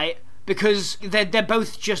 right? Because they're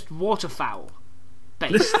both just waterfowl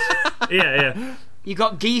based. Yeah. You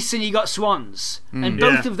got geese and you got swans, and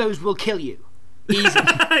both of those will kill you. Easy.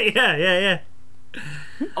 Yeah.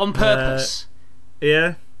 On purpose.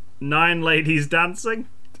 Yeah. 9 ladies dancing.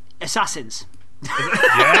 Assassins.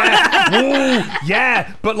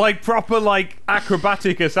 yeah, but like proper like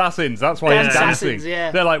acrobatic assassins. That's why it's dancing. Assassins,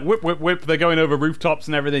 yeah. They're like whip, whip, whip. They're going over rooftops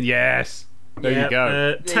and everything. Yes, there you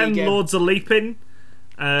go. 10 you go. lords are leaping.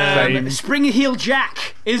 Same. Spring Heel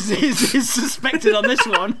Jack is suspected on this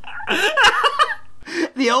one.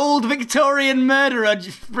 The old Victorian murderer,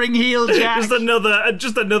 Spring Heel Jack,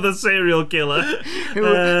 just another serial killer. who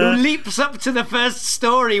leaps up to the first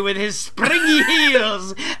story with his springy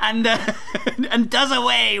heels and does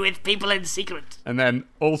away with people in secret. And then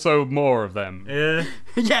also more of them. Yeah.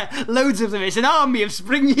 Yeah, loads of them. It's an army of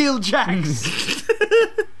Spring Heel Jacks.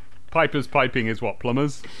 Pipers piping is what,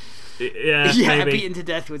 plumbers? Yeah, Yeah, maybe. beaten to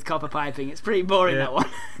death with copper piping. It's pretty boring, that one.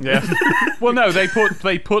 Yeah. Well, no, they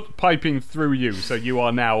put piping through you, so you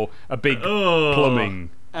are now a big plumbing.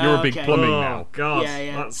 You're a big Okay. plumbing Oh now. god.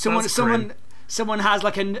 Yeah. That's grim. Someone has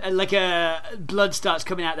like a blood starts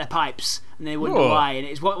coming out their pipes, and they wonder Oh. why. And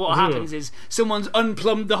it's what happens is someone's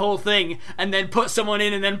unplumbed the whole thing, and then put someone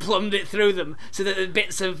in, and then plumbed it through them, so that the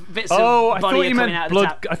bits of Oh, I body thought are you coming out meant of the blood.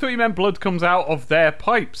 tap. I thought you meant blood comes out of their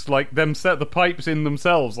pipes, like them set the pipes in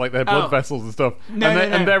themselves, like their blood Oh. vessels and stuff. No,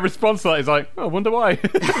 and no. their response to that is like, oh, I wonder why.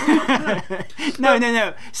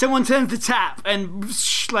 No. Someone turns the tap, and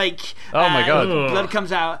Oh my God. blood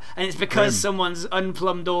comes out, and it's because someone's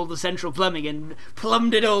unplumbed all the central plumbing and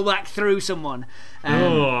plumbed it all back through someone.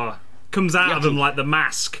 Comes out of Yucky. them like the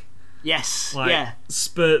mask. Yes. Like, Yeah.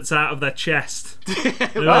 spurts out of their chest.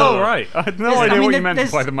 Oh, right. I had no idea what you meant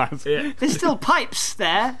there's- by the mask. Yeah. There's still pipes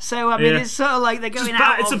there, so I mean, Yeah. it's sort of like they're going It's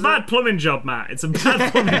out. a of bad plumbing job, Matt. It's a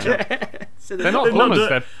bad plumbing job. So They're not They're not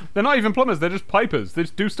plumbers. They're not even plumbers. They're just pipers. They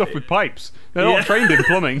just do stuff with pipes. They're not trained in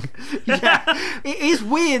plumbing. It is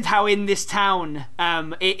weird how in this town,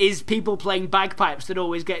 it is people playing bagpipes that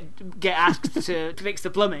always get asked to fix the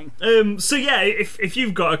plumbing. So yeah, if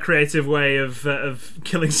you've got a creative way of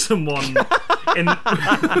killing someone in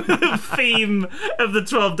the theme of the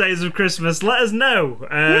 12 days of Christmas, let us know.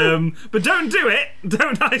 But don't do it.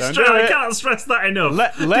 I cannot stress that enough.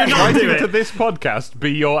 Let Do not writing do it. to this podcast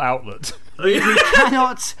be your outlet.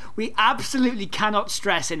 We absolutely cannot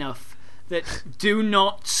stress enough that don't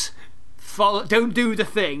do the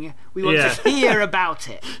thing. We want to hear about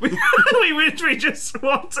it. we just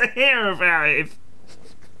want to hear about it.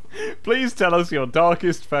 Please tell us your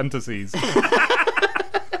darkest fantasies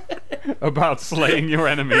about slaying your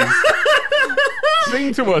enemies.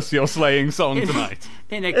 Sing to us your slaying song tonight.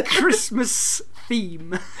 In a Christmas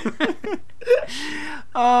theme.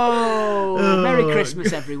 Merry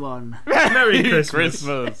Christmas, everyone. Merry Christmas.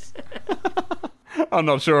 Christmas. I'm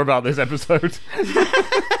not sure about this episode.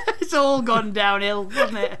 It's all gone downhill,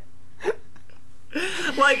 hasn't it?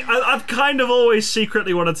 Like, I've kind of always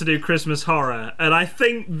secretly wanted to do Christmas horror, and I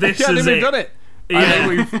think this I is think we've it. done it. Yeah.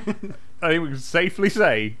 I think we can safely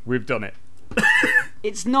say we've done it.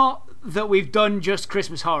 It's not that we've done just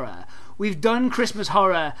Christmas horror. We've done Christmas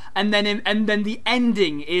horror, and then the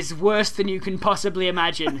ending is worse than you can possibly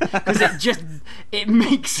imagine, because it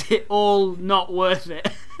makes it all not worth it.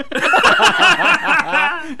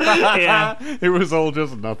 Yeah. It was all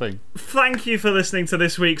just nothing. Thank you for listening to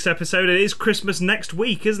this week's episode. It is Christmas next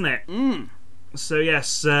week, isn't it? So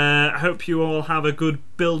yes, I hope you all have a good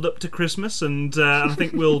build up to Christmas, and I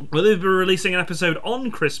think we'll either be releasing an episode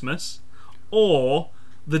on Christmas or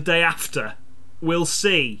the day after. We'll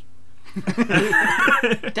see.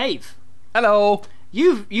 Dave, Hello.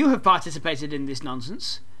 you have participated in this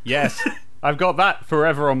nonsense. Yes. I've got that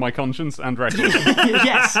forever on my conscience and record.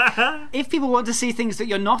 Yes. If people want to see things that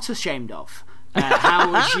you're not ashamed of,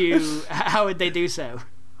 how would they do so?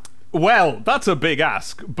 Well, that's a big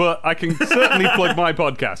ask, but I can certainly plug my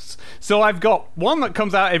podcasts. So I've got one that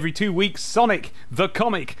comes out every 2 weeks, Sonic, the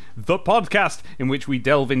Comic, the podcast, in which we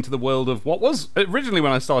delve into the world of what was originally,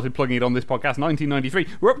 when I started plugging it on this podcast, 1993.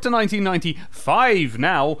 We're up to 1995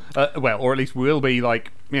 now, or at least we'll be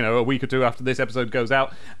like a week or two after this episode goes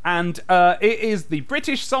out. And it is the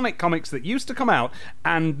British Sonic comics that used to come out.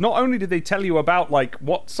 And not only did they tell you about, like,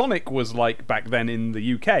 what Sonic was like back then in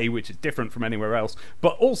the UK, which is different from anywhere else,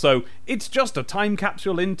 but also it's just a time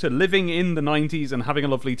capsule into living in the 90s and having a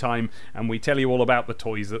lovely time. And we tell you all about the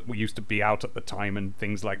toys that used to be out at the time and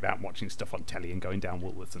things like that, watching stuff on telly and going down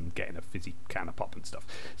Woolworths and getting a fizzy can of pop and stuff.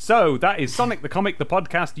 So that is Sonic the Comic, the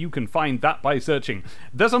podcast. You can find that by searching.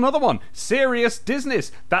 There's another one, Serious Disney.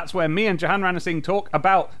 That's where me and Jahan Ranasingh talk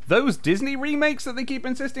about those Disney remakes that they keep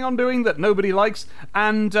insisting on doing that nobody likes.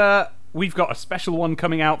 And we've got a special one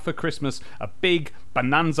coming out for Christmas, a big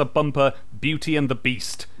bonanza bumper Beauty and the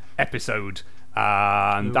Beast episode.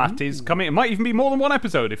 And that is coming. It might even be more than one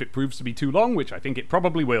episode if it proves to be too long, which I think it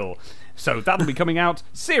probably will. So that'll be coming out.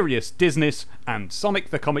 Serious Disney and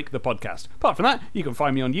Sonic the Comic, the podcast. Apart from that, you can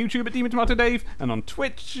find me on YouTube at Demon Tomato Dave, and on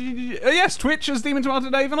Twitch, Twitch as Demon Tomato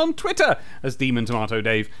Dave, and on Twitter as Demon Tomato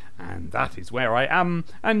Dave. And that is where I am,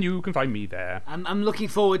 and you can find me there. I'm looking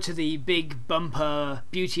forward to the big bumper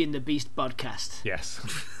Beauty and the Beast podcast. Yes.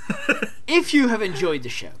 If you have enjoyed the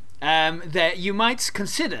show, that you might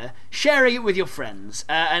consider sharing it with your friends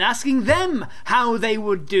and asking them how they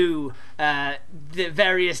would do the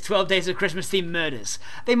various 12 Days of Christmas themed murders.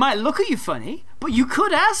 They might look at you funny, but you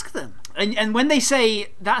could ask them. And when they say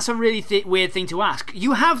that's a really weird thing to ask,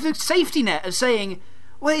 you have the safety net of saying,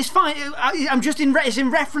 well, it's fine. I'm just it's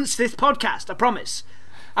in reference to this podcast, I promise.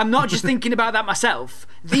 I'm not just thinking about that myself.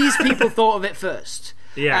 These people thought of it first.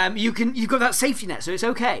 Yeah. You've got that safety net, so it's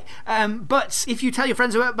okay. But if you tell your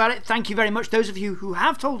friends about it, thank you very much. Those of you who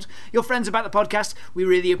have told your friends about the podcast, we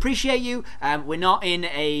really appreciate you. We're not in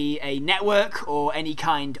a network or any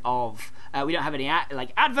kind of... we don't have any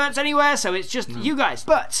adverts anywhere, so it's just you guys.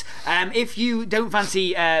 But if you don't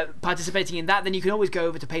fancy participating in that, then you can always go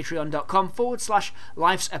over to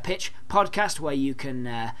patreon.com/Life's a Pitch podcast, where you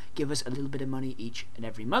can give us a little bit of money each and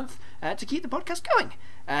every month to keep the podcast going.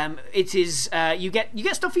 It is you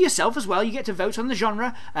get stuff for yourself as well. You get to vote on the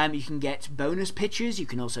genre. You can get bonus pitches. You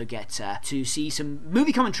can also get to see some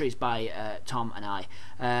movie commentaries by Tom and I,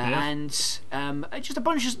 and just there's a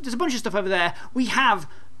bunch of stuff over there. We have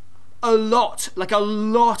a lot.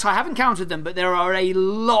 I haven't counted them, but there are a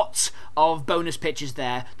lot of bonus pitches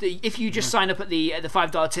there. If you just sign up at the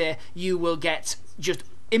 $5 tier, you will get just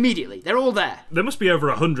immediately. They're all there. There must be over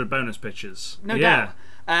 100 bonus pitches. No doubt.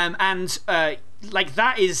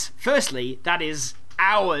 That is, firstly, that is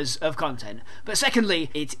hours of content, but secondly,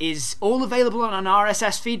 it is all available on an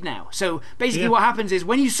RSS feed now. So basically what happens is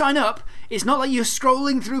when you sign up, it's not like you're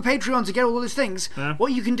scrolling through Patreon to get all those things.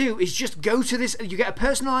 What you can do is just go to this, you get a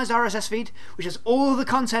personalized RSS feed which has all the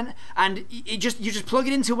content, and you just plug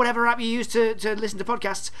it into whatever app you use to listen to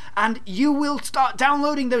podcasts, and you will start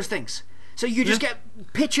downloading those things. So you just get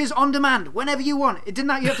pitches on demand whenever you want. It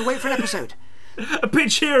didn't you have to wait for an episode. A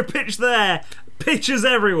pitch here, a pitch there, pitches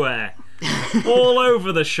everywhere. All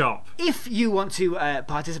over the shop. If you want to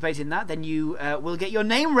participate in that, then you will get your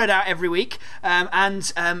name read out every week,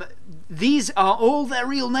 and these are all their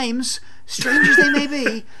real names, strange as they may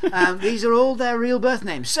be. These are all their real birth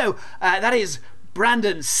names. So that is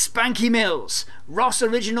Brandon Spanky Mills, Ross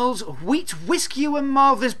Originals, Wheat Whiskey and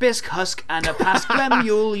Marvelous Bisque Husk, and a past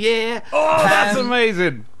Glenmule year. Oh, that's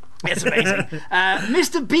amazing. It's amazing.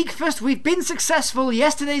 Mr. Beakfast, we've been successful.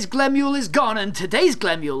 Yesterday's Glenmule is gone, and today's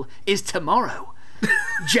Glenmule is tomorrow.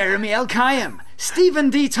 Jeremy L. Kayam,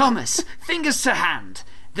 Stephen D. Thomas, Fingers to Hand.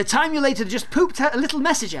 The Timulator just pooped a little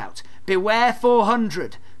message out. Beware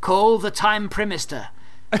 400. Call the Time Primister.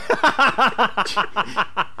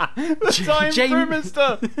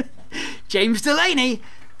 Primister. James Delaney,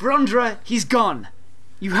 Brondra, he's gone.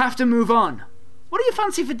 You have to move on. What do you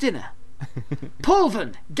fancy for dinner?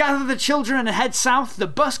 Pulven, gather the children and head south. The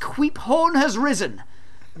busk wheep horn has risen.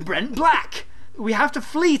 Brent Black, we have to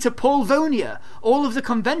flee to Polvonia. All of the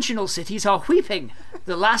conventional cities are weeping.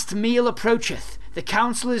 The last meal approacheth. The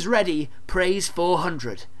council is ready. Praise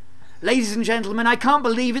 400. Ladies and gentlemen, I can't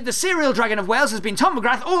believe it. The serial dragon of Wales has been Tom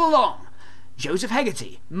McGrath all along. Joseph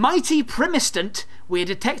Hegarty, mighty primistant. We're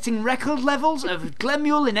detecting record levels of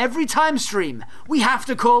Glenmule in every time stream. We have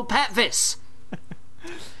to call Petvis.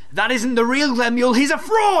 That isn't the real Glenmule, he's a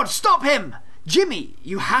fraud! Stop him! Jimmy,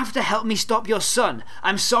 you have to help me stop your son.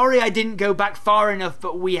 I'm sorry I didn't go back far enough,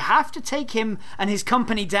 but we have to take him and his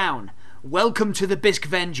company down. Welcome to the Bisque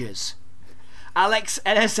Vengers. Alex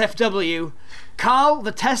NSFW, Carl,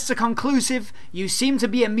 the tests are conclusive. You seem to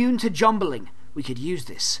be immune to jumbling. We could use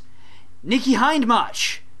this. Nikki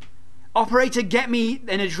Hindmarch, operator, get me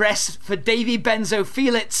an address for Davy Benzo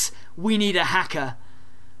Felix. We need a hacker.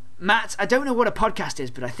 Matt, I don't know what a podcast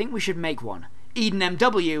is, but I think we should make one. Eden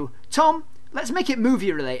MW, Tom, let's make it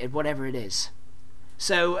movie related, whatever it is.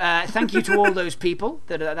 So thank you to all those people.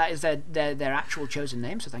 That is their actual chosen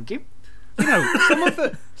name. So thank you. You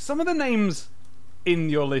know, some of the names in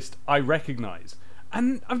your list I recognise,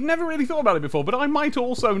 and I've never really thought about it before. But I might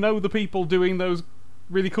also know the people doing those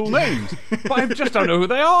really cool names, but I just don't know who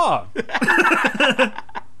they are.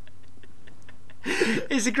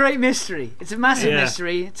 It's a great mystery. It's a massive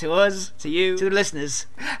mystery to us, to you, to the listeners.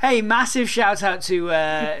 Hey, massive shout out to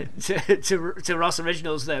Ross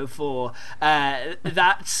Originals though for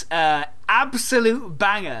that absolute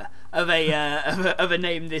banger of a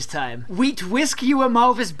name this time. Wheat whisk you a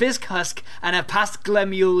Malvis bisque husk and a past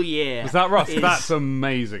Glemule year. Is that Ross? That's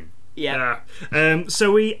amazing. Yeah.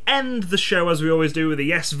 So we end the show as we always do with a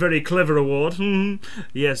Yes Very Clever award.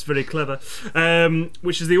 Yes, very clever.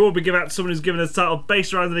 Which is the award we give out to someone who's given us a title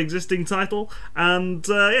based around an existing title, and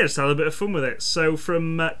just have a bit of fun with it. So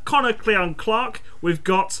from Connor Cleon Clark, we've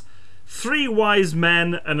got 3 Wise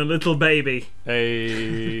Men and a Little Baby.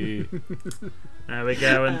 Hey. There we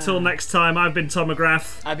go. Until next time, I've been Tom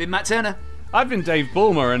McGrath. I've been Matt Turner. I've been Dave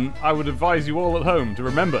Bulmer, and I would advise you all at home to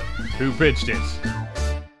remember who pitched it.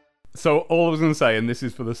 So all I was going to say, and this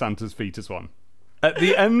is for the Santa's Fetus one, at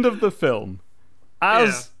the end of the film,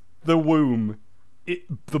 as the womb,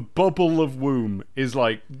 the bubble of womb is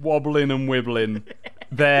like wobbling and wibbling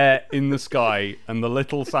there in the sky, and the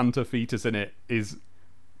little Santa fetus in it is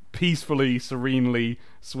peacefully, serenely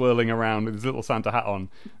swirling around with his little Santa hat on.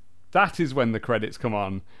 That is when the credits come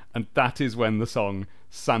on, and that is when the song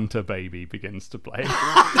Santa Baby begins to play.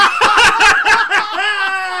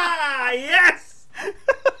 Yes!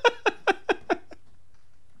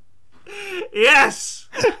 Yes!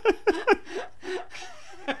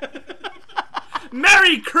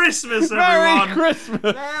 Merry Christmas, everyone! Merry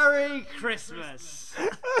Christmas! Merry Christmas!